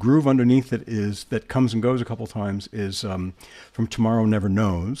then the groove underneath it is that comes and goes a couple times is from "Tomorrow Never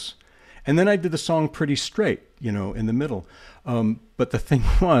Knows," and then I did the song pretty straight, in the middle. But the thing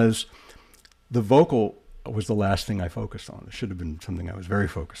was, the vocal was the last thing I focused on. It should have been something I was very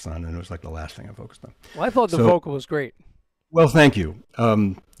focused on, and it was like the last thing I focused on. Well, I thought the vocal was great. Well, thank you.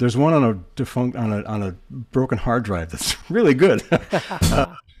 There's one on a defunct on a broken hard drive that's really good,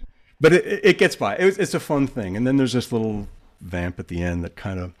 but it gets by. It's a fun thing. And then there's this little vamp at the end that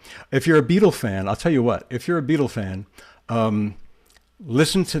kind of. If you're a Beatle fan, I'll tell you what. If you're a Beatle fan,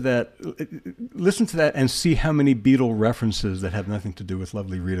 listen to that, and see how many Beatle references that have nothing to do with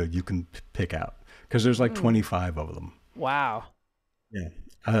Lovely Rita you can pick out, because there's like 25 of them. Wow. Yeah.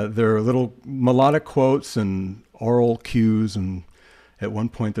 There are little melodic quotes and oral cues, and at one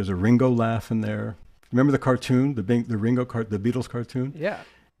point there's a Ringo laugh in there. Remember the cartoon, the Beatles cartoon? Yeah.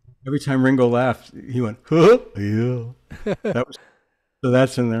 Every time Ringo laughed, he went, huh, yeah. So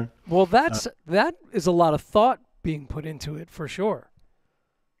that's in there. Well, that is a lot of thought being put into it for sure.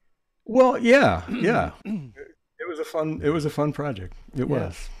 Well, yeah. It was a fun project. It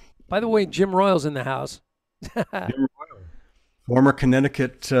was. By the way, Jim Royal's in the house. Jim Royal. Former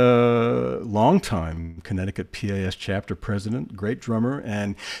Connecticut, longtime Connecticut PAS chapter president, great drummer.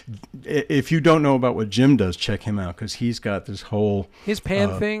 And if you don't know about what Jim does, check him out, because he's got this whole... His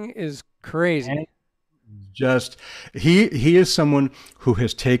pan thing is crazy. He is someone who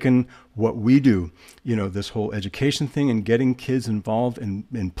has taken what we do, this whole education thing and getting kids involved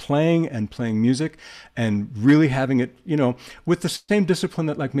in playing music, and really having it, with the same discipline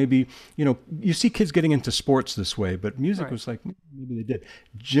that, like, maybe, you see kids getting into sports this way, but music was like, maybe they did.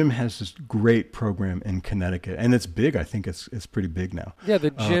 Jim has this great program in Connecticut, and it's big. I think it's pretty big now. Yeah,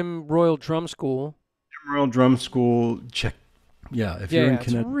 the Jim Royal Drum School. Jim Royal Drum School, check. Yeah, if you're in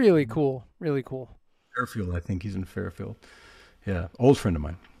Connecticut. It's really cool, really cool. Fairfield, I think he's in Fairfield. Yeah, old friend of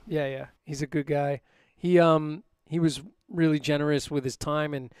mine. Yeah, he's a good guy. He was really generous with his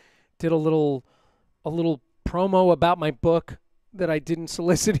time and did a little promo about my book that I didn't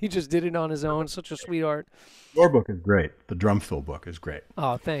solicit. He just did it on his own. Such a sweetheart. Your book is great. The drum fill book is great.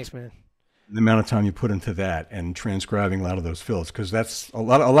 Oh, thanks, man. The amount of time you put into that and transcribing a lot of those fills, because that's a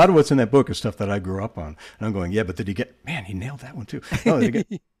lot of what's in that book is stuff that I grew up on. And I'm going, yeah, but did he get? Man, he nailed that one too. Oh, did he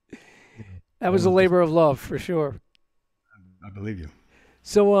get? That was a labor of love for sure. I believe you.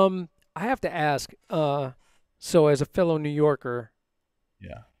 So I have to ask, so as a fellow New Yorker,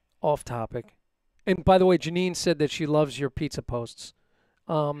 off topic, and by the way, Janine said that she loves your pizza posts.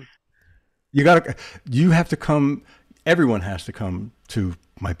 You have to come, everyone has to come to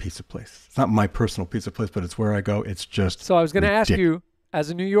my pizza place. It's not my personal pizza place, but it's where I go. It's just So I was going to ask you, as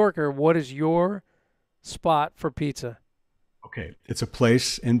a New Yorker, what is your spot for pizza? Okay, it's a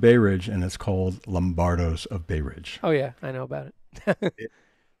place in Bay Ridge, and it's called Lombardo's of Bay Ridge. Oh yeah, I know about it.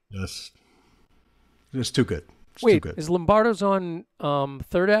 It's too good. Wait, too good. Is Lombardo's on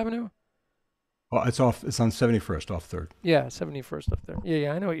 3rd Avenue? Oh, it's on 71st off 3rd. Yeah, 71st off 3rd.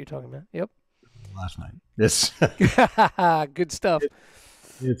 Yeah, I know what you're talking about. Yep. Last night. Yes. Good stuff.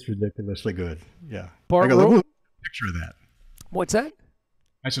 It's ridiculously good. Yeah. Bart I go, look at a picture of that. What's that?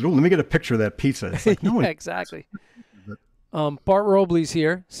 I said, let me get a picture of that pizza. It's like, no one. Exactly. Bart Robley's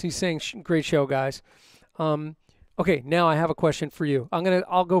here. He's saying, great show, guys. Okay, now I have a question for you.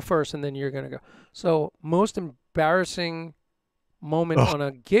 I'll go first, and then you're gonna go. So, most embarrassing moment on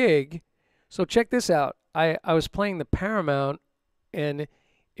a gig. So check this out. I was playing the Paramount, and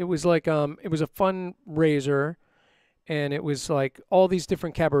it was like it was a fundraiser, and it was like all these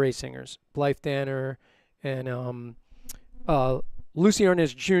different cabaret singers, Blythe Danner, and Lucy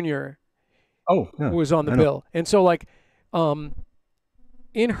Arnaz Jr. Was on the bill, and so like.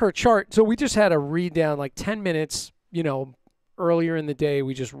 In her chart, so we just had to read down like 10 minutes, earlier in the day,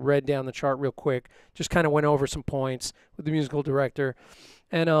 we just read down the chart real quick, just kind of went over some points with the musical director.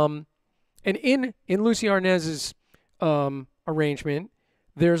 And in Lucy Arnaz's arrangement,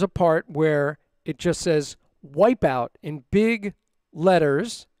 there's a part where it just says Wipeout in big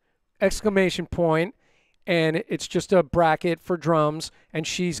letters, exclamation point, and it's just a bracket for drums, and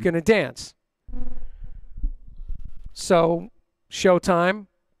she's going to dance. So, showtime,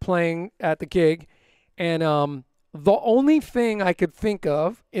 playing at the gig, and the only thing I could think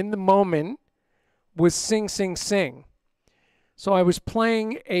of in the moment was Sing, Sing, Sing. So I was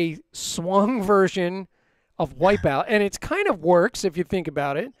playing a swung version of Wipeout, and it kind of works if you think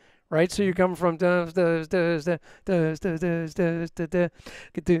about it, right? So you come from so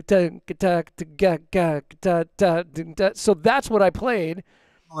that's what I played.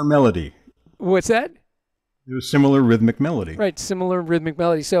 Similar melody. What's that? It was similar rhythmic melody. Right, similar rhythmic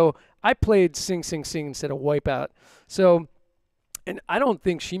melody. So I played Sing, Sing, Sing instead of Wipeout. So, and I don't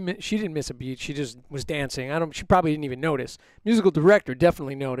think she didn't miss a beat. She just was dancing. She probably didn't even notice. Musical director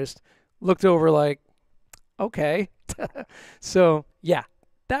definitely noticed. Looked over like, okay. So yeah,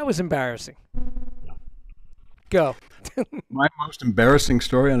 that was embarrassing. Go. My most embarrassing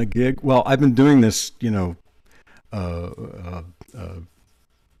story on a gig. Well, I've been doing this,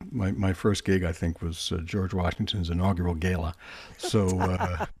 my first gig, I think, was George Washington's inaugural gala. So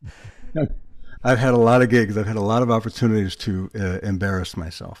I've had a lot of gigs. I've had a lot of opportunities to embarrass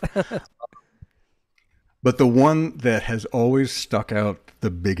myself. But the one that has always stuck out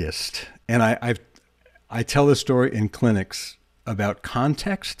the biggest, and I tell this story in clinics about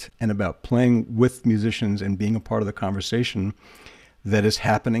context and about playing with musicians and being a part of the conversation that is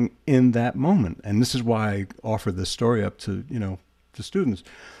happening in that moment. And this is why I offer this story up to, to students,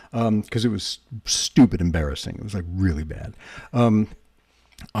 because it was stupid embarrassing. It was like really bad.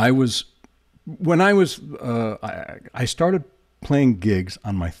 I started playing gigs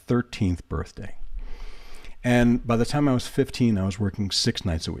on my 13th birthday. And by the time I was 15, I was working 6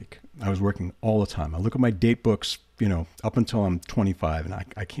 nights a week. I was working all the time. I look at my date books, up until I'm 25, and I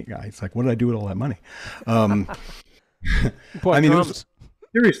can't. It's like, what did I do with all that money?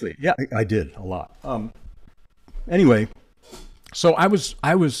 Seriously, yeah, I did a lot. Anyway, so I was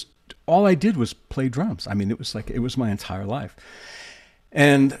all I did was play drums. I mean, it was my entire life,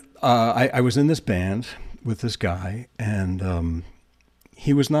 and I was in this band with this guy, and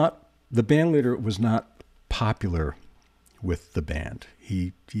he was not. The band leader was not popular with the band.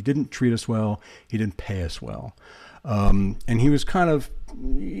 He didn't treat us well. He didn't pay us well. And he was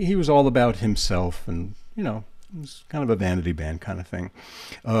all about himself, and, it was kind of a vanity band kind of thing.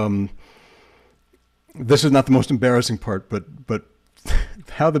 This is not the most embarrassing part, but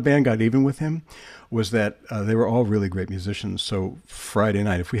how the band got even with him was that they were all really great musicians. So Friday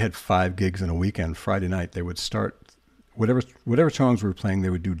night, if we had 5 gigs in a weekend, Friday night they would start whatever songs we were playing, they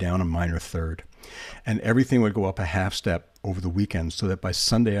would do down a minor third, and everything would go up a half step over the weekend, so that by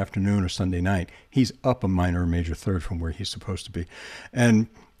Sunday afternoon or Sunday night, he's up a minor or major third from where he's supposed to be. And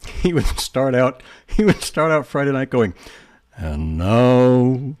he would start out Friday night going, and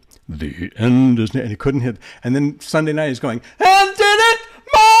now the end is near, and he couldn't hit. And then Sunday night he's going, and did it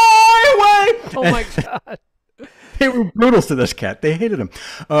my way. Oh my God. They were brutal to this cat. They hated him.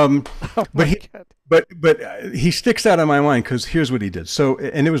 But he sticks out in my mind because here's what he did. So,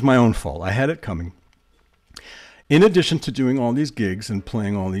 and it was my own fault. I had it coming. In addition to doing all these gigs and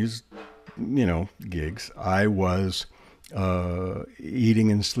playing all these, gigs, I was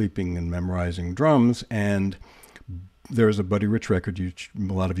eating and sleeping and memorizing drums. And there's a Buddy Rich record a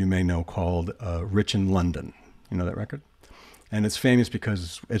lot of you may know called Rich in London. You know that record? And it's famous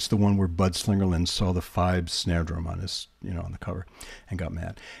because it's the one where Bud Slingerland saw the Fibes snare drum on his, on the cover and got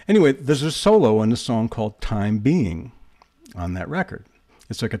mad. Anyway, there's a solo in a song called Time Being on that record.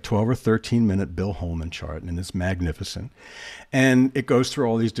 It's like a 12 or 13 minute Bill Holman chart, and it's magnificent. And it goes through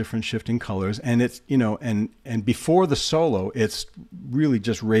all these different shifting colors, and it's, and before the solo, it's really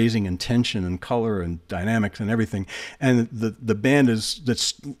just raising in tension and color and dynamics and everything. And the band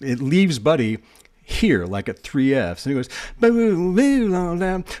it leaves Buddy here, like at 3 Fs, and he goes,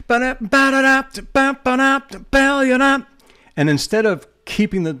 and instead of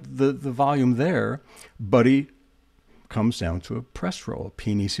keeping the volume there, Buddy comes down to a press roll, a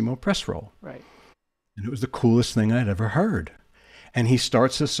pianissimo press roll. Right. And it was the coolest thing I'd ever heard. And he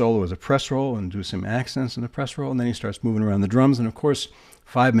starts his solo as a press roll and do some accents in the press roll, and then he starts moving around the drums, and of course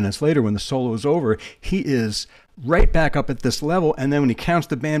 5 minutes later when the solo is over, he is right back up at this level, and then when he counts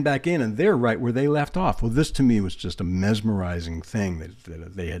the band back in, and they're right where they left off. Well, this to me was just a mesmerizing thing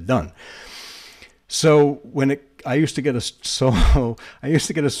that they had done. So I used to get a solo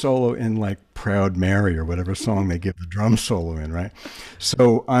in like Proud Mary or whatever song they give the drum solo in, right?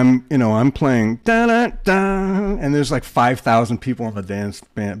 So I'm playing da da da, and there's like 5,000 people on the dance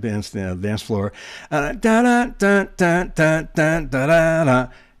floor, da da da da da da da da,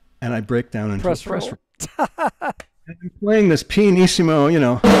 and I break down into press a press roll. And I'm playing this pianissimo,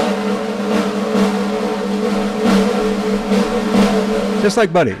 just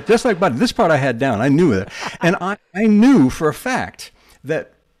like Buddy, just like Buddy. This part I had down. I knew it. And I knew for a fact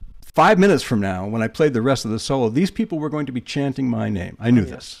that 5 minutes from now, when I played the rest of the solo, these people were going to be chanting my name. I knew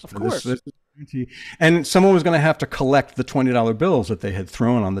this. Of course. And someone was going to have to collect the $20 bills that they had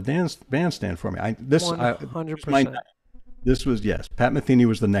thrown on the bandstand for me. 100%. This was, yes, Pat Metheny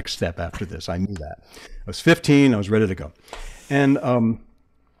was the next step after this. I knew that. I was 15. I was ready to go. And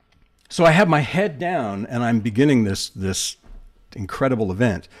so I have my head down, and I'm beginning this incredible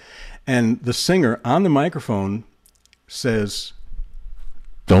event. And the singer on the microphone says,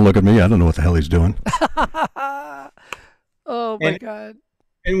 "Don't look at me. I don't know what the hell he's doing." Oh, my God.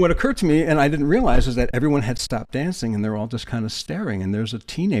 And what occurred to me, and I didn't realize, is that everyone had stopped dancing, and they're all just kind of staring. And there's a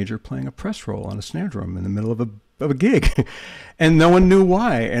teenager playing a press roll on a snare drum in the middle of a gig. And no one knew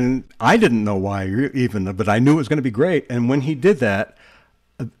why. And I didn't know why even, but I knew it was going to be great. And when he did that,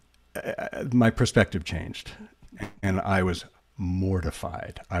 my perspective changed. And I was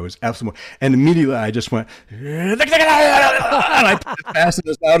mortified. I was absolutely, and immediately I just went, and I played as fast and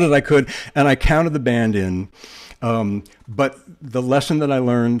as loud as I could, and I counted the band in. But the lesson that I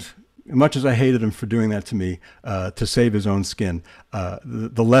learned, much as I hated him for doing that to me, to save his own skin,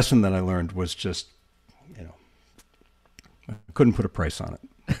 the lesson that I learned was just, I couldn't put a price on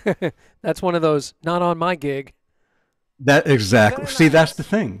it. That's one of those, not on my gig. That exactly. See, that's the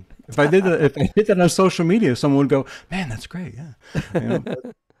thing. If I did that on social media, someone would go, "Man, that's great." Yeah. But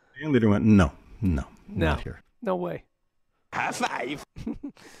the band leader went, "No, not here. No way." High five.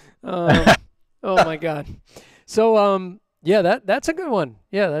 Oh my God. So yeah, that's a good one.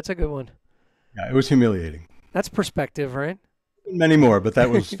 Yeah, that's a good one. Yeah, it was humiliating. That's perspective, right? Many more, but that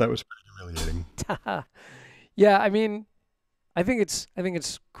was pretty humiliating. Yeah, I mean, I think it's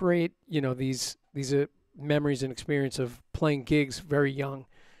great. These memories and experience of playing gigs very young.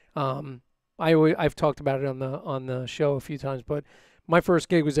 I've talked about it on the show a few times, but my first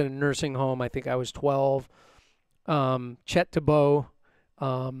gig was in a nursing home. I think I was 12. Chet DeBow,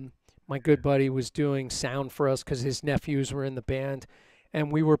 my good buddy, was doing sound for us because his nephews were in the band, and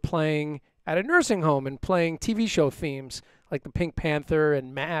we were playing at a nursing home and playing TV show themes like the Pink Panther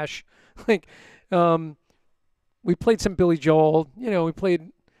and MASH. We played some Billy Joel. We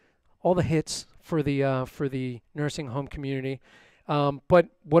played all the hits for the nursing home community. But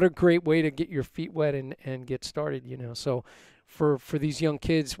what a great way to get your feet wet and get started. So for these young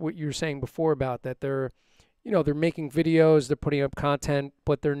kids, what you were saying before about that they're making videos, they're putting up content,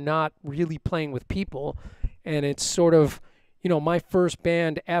 but they're not really playing with people. And it's sort of, my first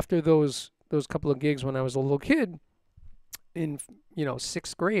band after those couple of gigs when I was a little kid in,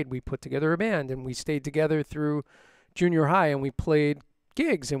 6th grade, we put together a band and we stayed together through junior high and we played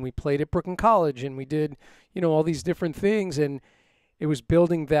gigs and we played at Brooklyn College and we did, all these different things. And it was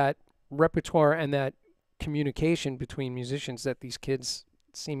building that repertoire and that communication between musicians that these kids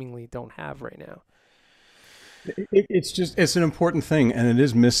seemingly don't have right now. It's an important thing, and it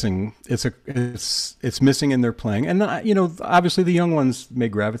is missing. It's missing in their playing, and obviously the young ones may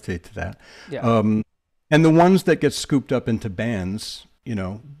gravitate to that. Yeah. And the ones that get scooped up into bands,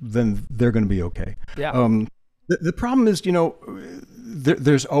 then they're going to be okay. Yeah. The problem is,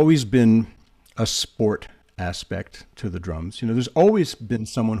 there's always been a sport aspect to the drums. There's always been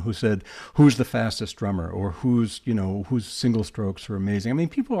someone who said, "Who's the fastest drummer?" or whose single strokes are amazing. I mean,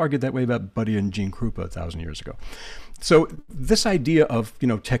 people argued that way about Buddy and Gene Krupa 1,000 years ago. So this idea of,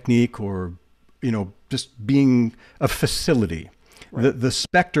 technique or, just being a facility, right. the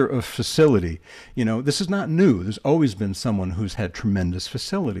specter of facility, this is not new. There's always been someone who's had tremendous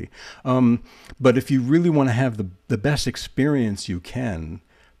facility. But if you really want to have the best experience you can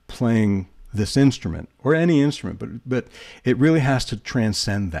playing this instrument or any instrument, but it really has to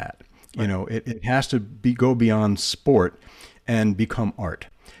transcend that. Right. It has to go beyond sport and become art.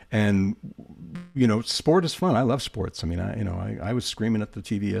 And sport is fun. I love sports. I mean, I was screaming at the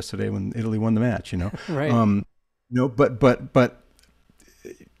TV yesterday when Italy won the match. Right. But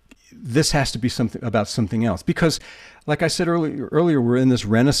this has to be something else, because, like I said earlier, we're in this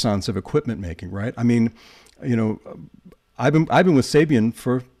renaissance of equipment making, right? I mean, I've been with Sabian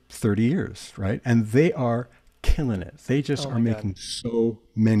for 30 years, right? And they are killing it. They just are making so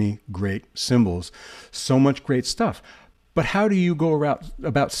many great cymbals, so much great stuff. But how do you go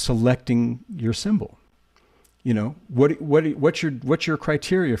about selecting your cymbal? You know, what's your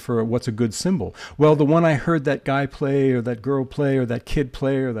criteria for what's a good cymbal? Well, the one I heard that guy play, or that girl play, or that kid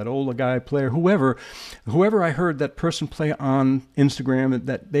play, or that older guy play, or whoever I heard that person play on Instagram,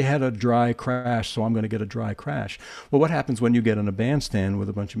 that they had a dry crash, so I'm going to get a dry crash. Well, what happens when you get on a bandstand with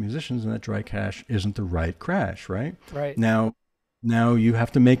a bunch of musicians and that dry crash isn't the right crash, right? Right. Now you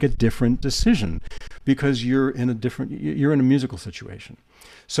have to make a different decision because you're in a musical situation.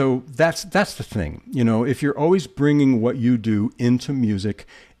 So that's the thing. You know, if you're always bringing what you do into music,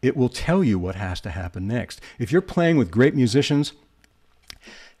 it will tell you what has to happen next. If you're playing with great musicians,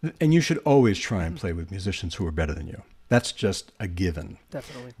 and you should always try and play with musicians who are better than you. That's just a given.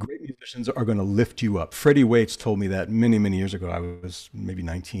 Definitely. Great musicians are going to lift you up. Freddie Waits told me that many, many years ago. I was maybe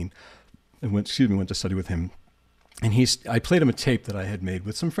 19 and went to study with him. And I played him a tape that I had made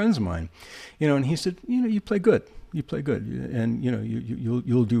with some friends of mine, you know, and he said, you know, you play good, and you know,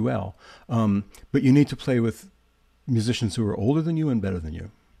 you'll do well, but you need to play with musicians who are older than you and better than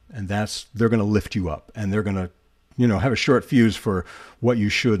you, and they're going to lift you up, and they're going to, you know, have a short fuse for what you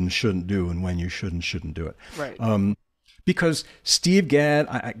should and shouldn't do, and when you should and shouldn't do it. Right. Because Steve Gadd,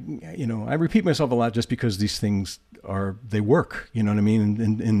 I repeat myself a lot just because these things they work, you know what I mean?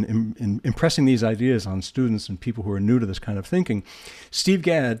 In impressing these ideas on students and people who are new to this kind of thinking. Steve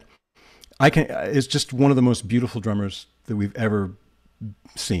Gadd, is just one of the most beautiful drummers that we've ever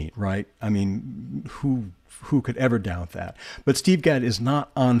seen, right? I mean, who could ever doubt that? But Steve Gadd is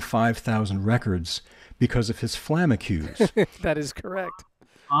not on 5,000 records because of his flammacues. That is correct.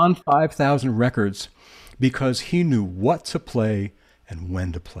 On 5,000 records because he knew what to play and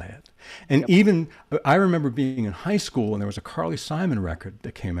when to play it. And even, I remember being in high school and there was a Carly Simon record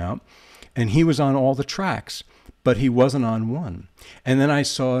that came out and he was on all the tracks, but he wasn't on one. And then I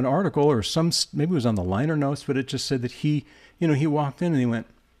saw an article or maybe it was on the liner notes, but it just said that he walked in and he went,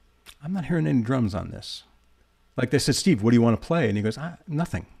 I'm not hearing any drums on this. Like they said, Steve, what do you want to play? And he goes,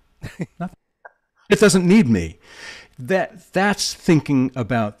 nothing, nothing. It doesn't need me. That's thinking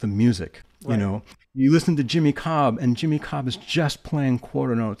about the music, right. You know. You listen to Jimmy Cobb, and Jimmy Cobb is just playing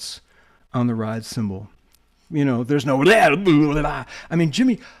quarter notes on the ride cymbal. You know, there's no. I mean,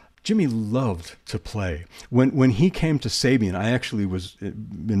 Jimmy loved to play. When he came to Sabian, I actually was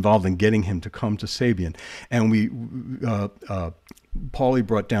involved in getting him to come to Sabian, and Paulie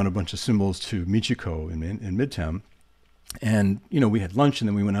brought down a bunch of cymbals to Michiko in Midtown. And, you know, we had lunch and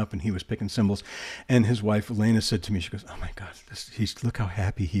then we went up and he was picking cymbals. And his wife, Elena, said to me, she goes, oh my God, look how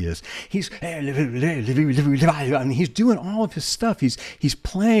happy he is. He's doing all of his stuff. He's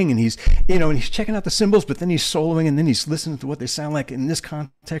playing and he's checking out the cymbals, but then he's soloing and then he's listening to what they sound like in this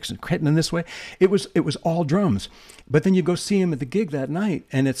context and hitting in this way. It was all drums. But then you go see him at the gig that night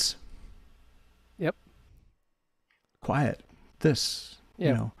and it's quiet.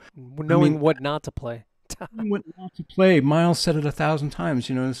 You know. Knowing what not to play. What not to play. Miles said it 1,000 times.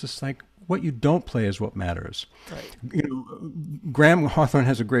 You know, it's just like what you don't play is what matters. Right. You know, Graham Hawthorne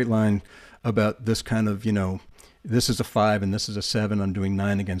has a great line about this kind of, you know, this is a 5 and this is a 7. I'm doing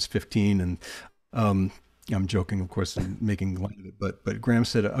 9 against 15, and I'm joking, of course, and making light of it. But Graham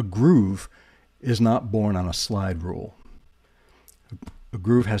said a groove is not born on a slide rule. A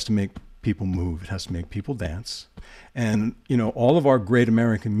groove has to make people move. It has to make people dance. And, you know, all of our great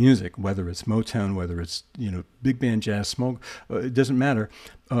American music, whether it's Motown, whether it's, you know, big band, jazz, smoke, it doesn't matter.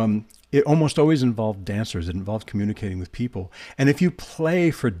 It almost always involved dancers. It involved communicating with people. And if you play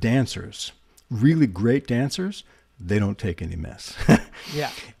for dancers, really great dancers, they don't take any mess.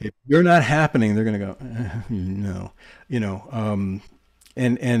 Yeah. If you're not happening, they're going to go, no, you know,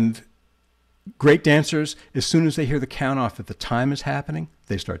 and great dancers, as soon as they hear the count off that the time is happening,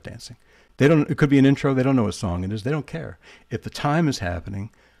 they start dancing. It could be an intro. They don't know what song it is. They don't care. If the time is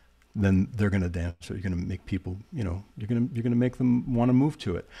happening, then they're going to dance. So you're going to make people, you know, you're going to make them want to move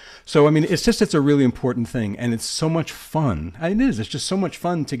to it. So, I mean, it's a really important thing. And it's so much fun. It is. It's just so much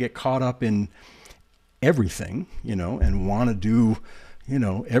fun to get caught up in everything, you know, and want to do, you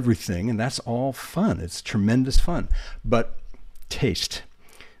know, everything. And that's all fun. It's tremendous fun. But taste.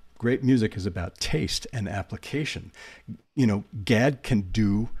 Great music is about taste and application. You know, Gadd can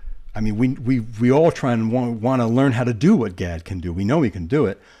do. I mean, we all try and want to learn how to do what Gadd can do. We know he can do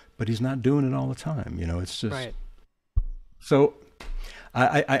it, but he's not doing it all the time. You know, it's just right. So.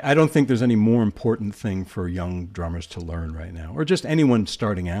 I don't think there's any more important thing for young drummers to learn right now, or just anyone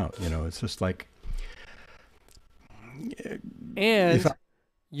starting out. You know, it's just like. And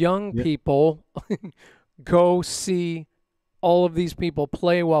young people go see all of these people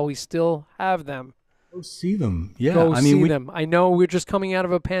play while we still have them. Go see them. Yeah. Go see them. I know we're just coming out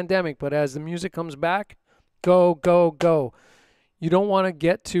of a pandemic, but as the music comes back, go. You don't want to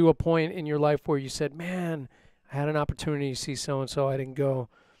get to a point in your life where you said, man, I had an opportunity to see so and so. I didn't go.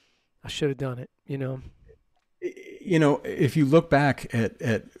 I should have done it. You know. You know, if you look back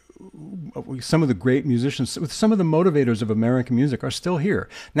at some of the great musicians, some of the motivators of American music are still here.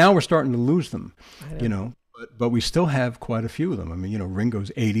 Now we're starting to lose them, I you know. know, but we still have quite a few of them. I mean, you know,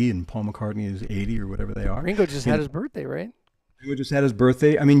 Ringo's 80 and Paul McCartney is 80 or whatever they are. Ringo just You had know, his birthday, right? Ringo just had his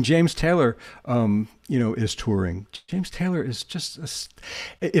birthday. I mean, James Taylor, you know, is touring. James Taylor is just,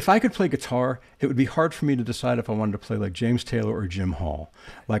 if I could play guitar, it would be hard for me to decide if I wanted to play like James Taylor or Jim Hall.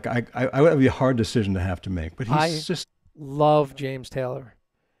 Like I would be a hard decision to have to make, but I he's just, love James Taylor.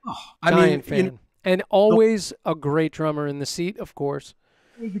 oh, I mean, Giant you know, fan. And always a great drummer in the seat, of course.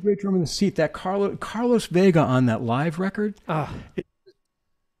 he was a great drummer in the seat. That Carlos Vega on that live record. Ah,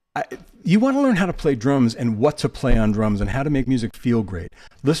 I, you want to learn how to play drums and what to play on drums and how to make music feel great.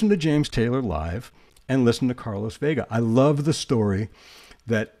 Listen to James Taylor live and listen to Carlos Vega. I love the story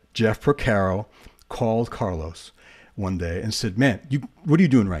that Jeff Porcaro called Carlos one day and said, "Man, what are you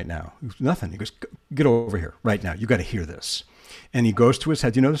doing right now?" He goes, "Nothing." He goes, "Get over here right now. You got to hear this." And he goes to his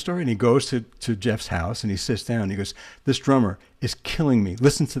head. Do you know the story? And he goes to Jeff's house and he sits down. And he goes, "This drummer is killing me.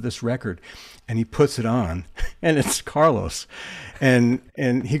 Listen to this record." And he puts it on, and it's Carlos. And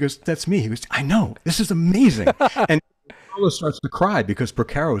he goes, "That's me." He goes, "I know. This is amazing." And Carlos starts to cry because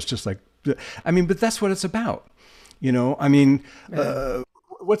Porcaro is just like, I mean, but that's what it's about. You know, I mean,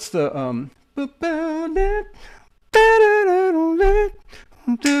 what's the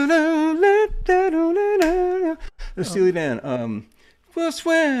Steely Dan. Just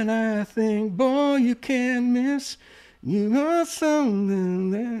when I think, boy, you can't miss. You know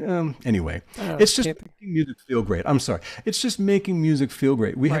something. Anyway, it's just can't think. making music feel great. I'm sorry. It's just making music feel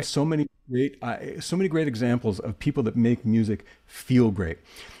great. We have Right. so many great examples of people that make music feel great.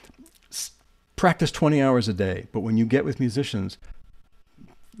 Practice 20 hours a day, but when you get with musicians,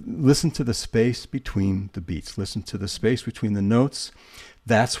 listen to the space between the beats. Listen to the space between the notes.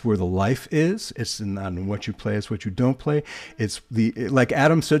 That's where the life is. It's not in what you play, it's what you don't play. Like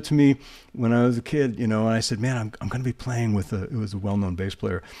Adam said to me when I was a kid, you know, and I said, "Man, I'm going to be playing with it was a well-known bass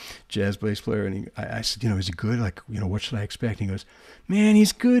player, jazz bass player." And I said, "You know, is he good? Like, you know, what should I expect?" And he goes, "Man,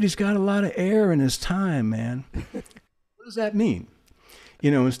 he's good. He's got a lot of air in his time, man." What does that mean? You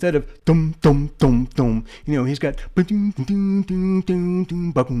know, instead of dum dum dum dum, you know, he's got. I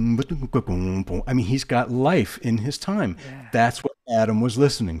mean, he's got life in his time. Yeah. That's what Adam was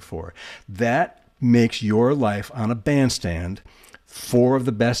listening for. That makes your life on a bandstand 4 of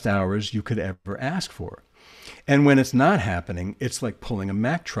the best hours you could ever ask for. And when it's not happening, it's like pulling a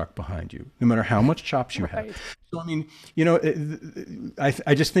Mack truck behind you, no matter how much chops you have. Right. So, I mean, you know,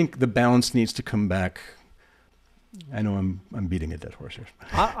 I just think the balance needs to come back. I know I'm beating a dead horse here.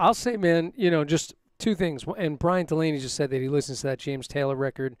 I'll say, man, you know, just two things. And Brian Delaney just said that he listens to that James Taylor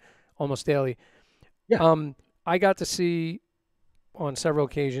record almost daily. Yeah. I got to see on several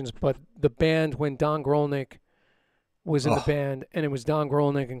occasions, but the band when Don Grolnick was in the Oh, band, and it was Don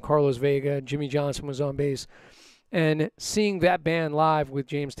Grolnick and Carlos Vega, Jimmy Johnson was on bass, and seeing that band live with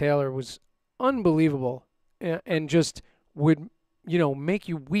James Taylor was unbelievable, and just would, you know, make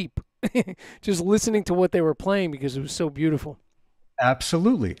you weep just listening to what they were playing because it was so beautiful.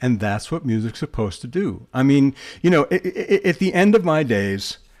 absolutely. And that's what music's supposed to do. I mean, you know, at the end of my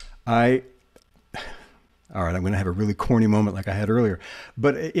days, all right, I'm going to have a really corny moment like I had earlier,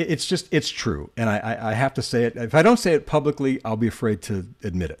 but it's true. And I have to say it. If I don't say it publicly, I'll be afraid to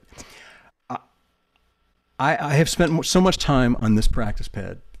admit it. I have spent so much time on this practice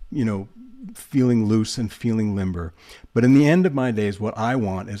pad, you know, feeling loose and feeling limber. But in the end of my days, what I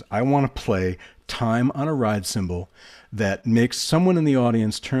want is I want to play time on a ride cymbal that makes someone in the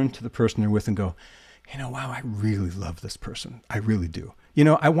audience turn to the person they're with and go, you know, wow, I really love this person. I really do. You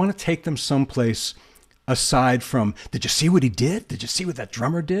know, I want to take them someplace aside from, did you see what he did? Did you see what that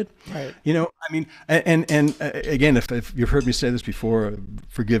drummer did? Right. You know, I mean, and again, if you've heard me say this before,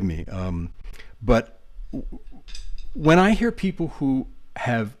 forgive me. But when I hear people who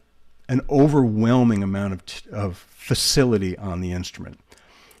have an overwhelming amount of facility on the instrument,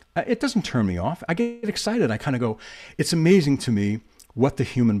 it doesn't turn me off. I get excited. I kind of go, it's amazing to me what the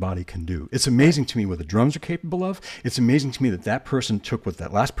human body can do. It's amazing to me what the drums are capable of. It's amazing to me that that person took what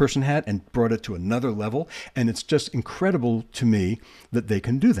that last person had and brought it to another level. And it's just incredible to me that they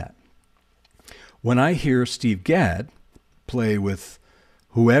can do that. When I hear Steve Gadd play with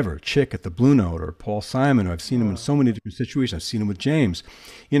whoever, Chick at the Blue Note or Paul Simon, or I've seen him in so many different situations. I've seen him with James.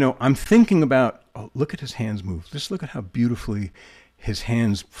 You know, I'm thinking about, oh, look at his hands move. Just look at how beautifully his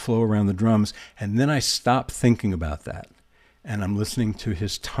hands flow around the drums. And then I stop thinking about that. and I'm listening to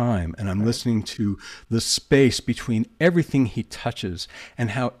his time, and I'm listening to the space between everything he touches,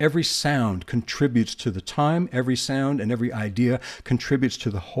 and how every sound contributes to the time, every sound and every idea contributes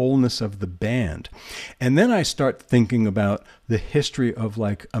to the wholeness of the band. And then I start thinking about the history of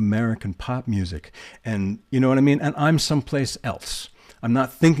like American pop music, and you know what I mean? And I'm someplace else. I'm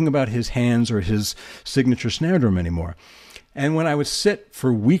not thinking about his hands or his signature snare drum anymore. And when I would sit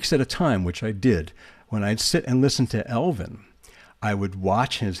for weeks at a time, which I did, when I'd sit and listen to Elvin, I would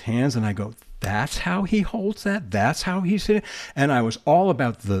watch his hands and I go, that's how he holds that? That's how he's hitting? And I was all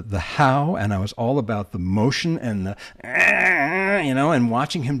about the how, and I was all about the motion and the, and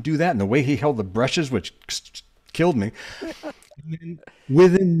watching him do that and the way he held the brushes, which killed me. And then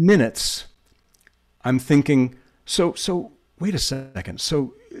within minutes, I'm thinking, so wait a second.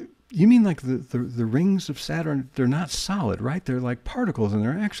 So you mean like the rings of Saturn, they're not solid, right? They're like particles, and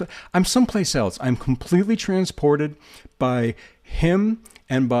they're actually, I'm someplace else. I'm completely transported by him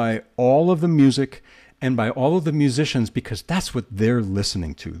and by all of the music and by all of the musicians, because that's what they're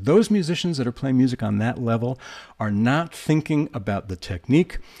listening to. Those musicians that are playing music on that level are not thinking about the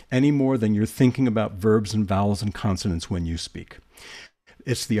technique any more than you're thinking about verbs and vowels and consonants when you speak.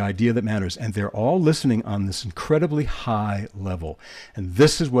 It's the idea that matters. And they're all listening on this incredibly high level. And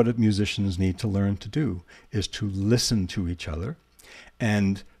this is what musicians need to learn to do, is to listen to each other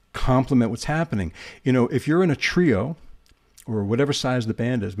and complement what's happening. You know, if you're in a trio, or whatever size the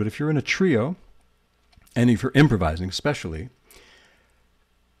band is, but if you're in a trio, and if you're improvising especially,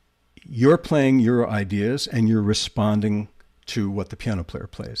 you're playing your ideas and you're responding to what the piano player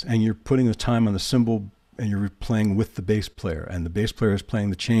plays. And you're putting the time on the cymbal, and you're playing with the bass player, and the bass player is playing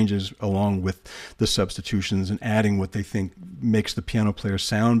the changes along with the substitutions and adding what they think makes the piano player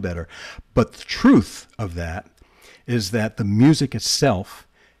sound better. But the truth of that is that the music itself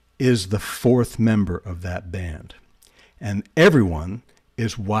is the fourth member of that band. And everyone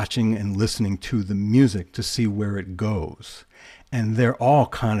is watching and listening to the music to see where it goes. And they're all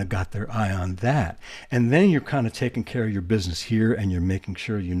kind of got their eye on that. And then you're kind of taking care of your business here, and you're making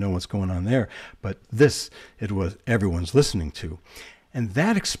sure you know what's going on there. But this, it was everyone's listening to. And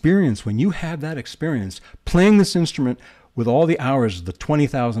that experience, when you have that experience, playing this instrument with all the hours, the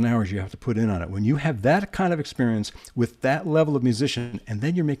 20,000 hours you have to put in on it, when you have that kind of experience with that level of musician, and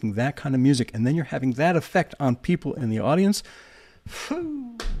then you're making that kind of music, and then you're having that effect on people in the audience,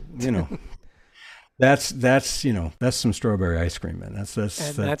 you know. That's some strawberry ice cream, man.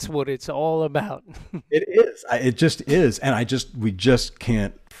 That's what it's all about. It is. It just is, and we just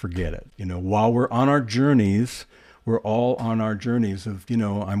can't forget it. You know, while we're on our journeys, we're all on our journeys of,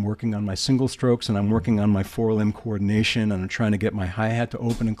 I'm working on my single strokes, and I'm working on my 4-limb coordination, and I'm trying to get my hi-hat to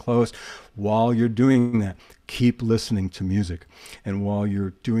open and close. While you're doing that, keep listening to music. And while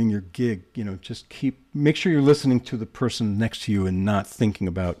you're doing your gig, just make sure you're listening to the person next to you and not thinking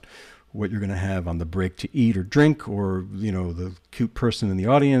about what you're going to have on the break to eat or drink, or, the cute person in the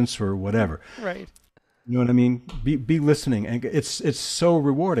audience or whatever. Right. You know what I mean? Be listening. And it's so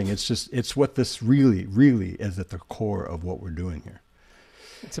rewarding. It's what this really, really is at the core of what we're doing here.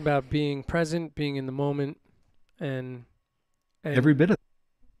 It's about being present, being in the moment, and every bit of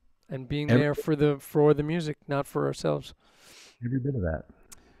it. And being there for the music, not for ourselves. Every bit of that.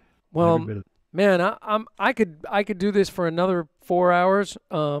 Well, man, I could do this for another 4 hours.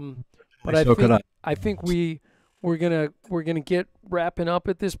 But I think we're gonna get wrapping up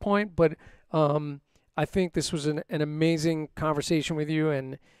at this point. But I think this was an amazing conversation with you,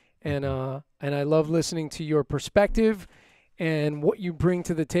 and I love listening to your perspective and what you bring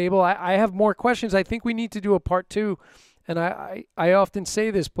to the table. I have more questions. I think we need to do a part 2, and I often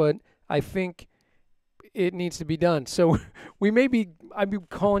say this, but I think it needs to be done. So I'd be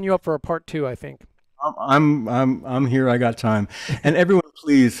calling you up for a part 2, I think. I'm here. I got time. And everyone,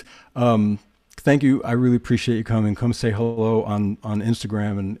 please, thank you. I really appreciate you coming. Come say hello on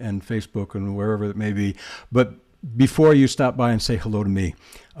Instagram and Facebook and wherever it may be. But before you stop by and say hello to me,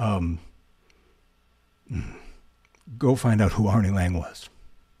 go find out who Arnie Lang was.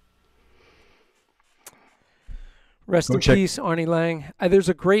 Rest in peace, Arnie Lang. There's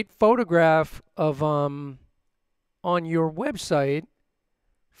a great photograph of on your website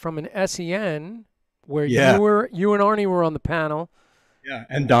from an SEN where you and Arnie were on the panel. Yeah,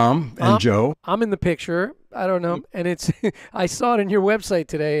 and Dom and Joe. I'm in the picture. I don't know, and it's I saw it in your website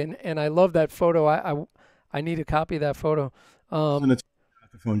today, and I love that photo. I need a copy of that photo. And it's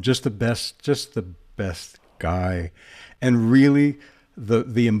just the best guy, and really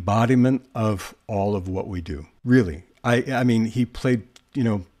the embodiment of all of what we do. Really, I mean, he played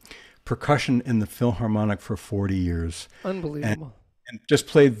percussion in the Philharmonic for 40 years. Unbelievable. And just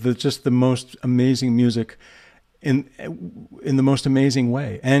played the most amazing music in the most amazing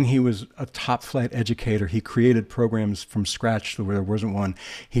way. And he was a top flight educator. He created programs from scratch where there wasn't one.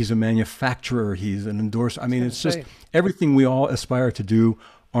 He's a manufacturer. He's an endorser. I mean, it's just everything we all aspire to do.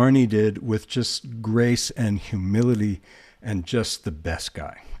 Arnie did with just grace and humility, and just the best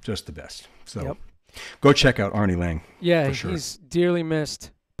guy, just the best. So go check out Arnie Lang. Yeah, for sure. He's dearly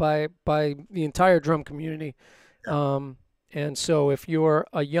missed by the entire drum community. Yeah. And so if you're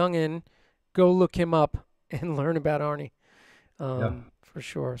a youngin', go look him up and learn about Arnie, for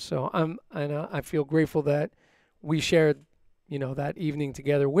sure. So I feel grateful that we shared, that evening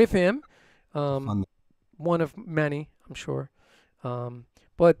together with him. One of many, I'm sure.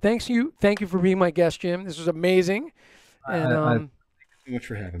 But thank you for being my guest, Jim. This was amazing. And thank you so much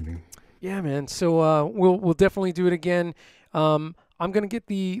for having me. Yeah, man. So we'll definitely do it again. I'm gonna get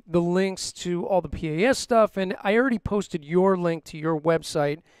the links to all the PAS stuff, and I already posted your link to your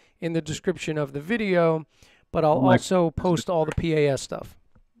website in the description of the video, but I'll also post all the PAS stuff.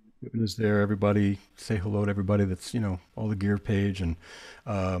 Equipment is there. Everybody, say hello to everybody. That's all the gear page, and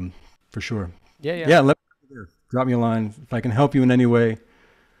for sure. Yeah. Drop me a line if I can help you in any way.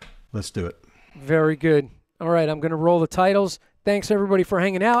 Let's do it. Very good. All right, I'm gonna roll the titles. Thanks everybody for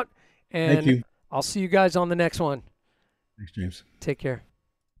hanging out, and thank you. I'll see you guys on the next one. Thanks, James. Take care.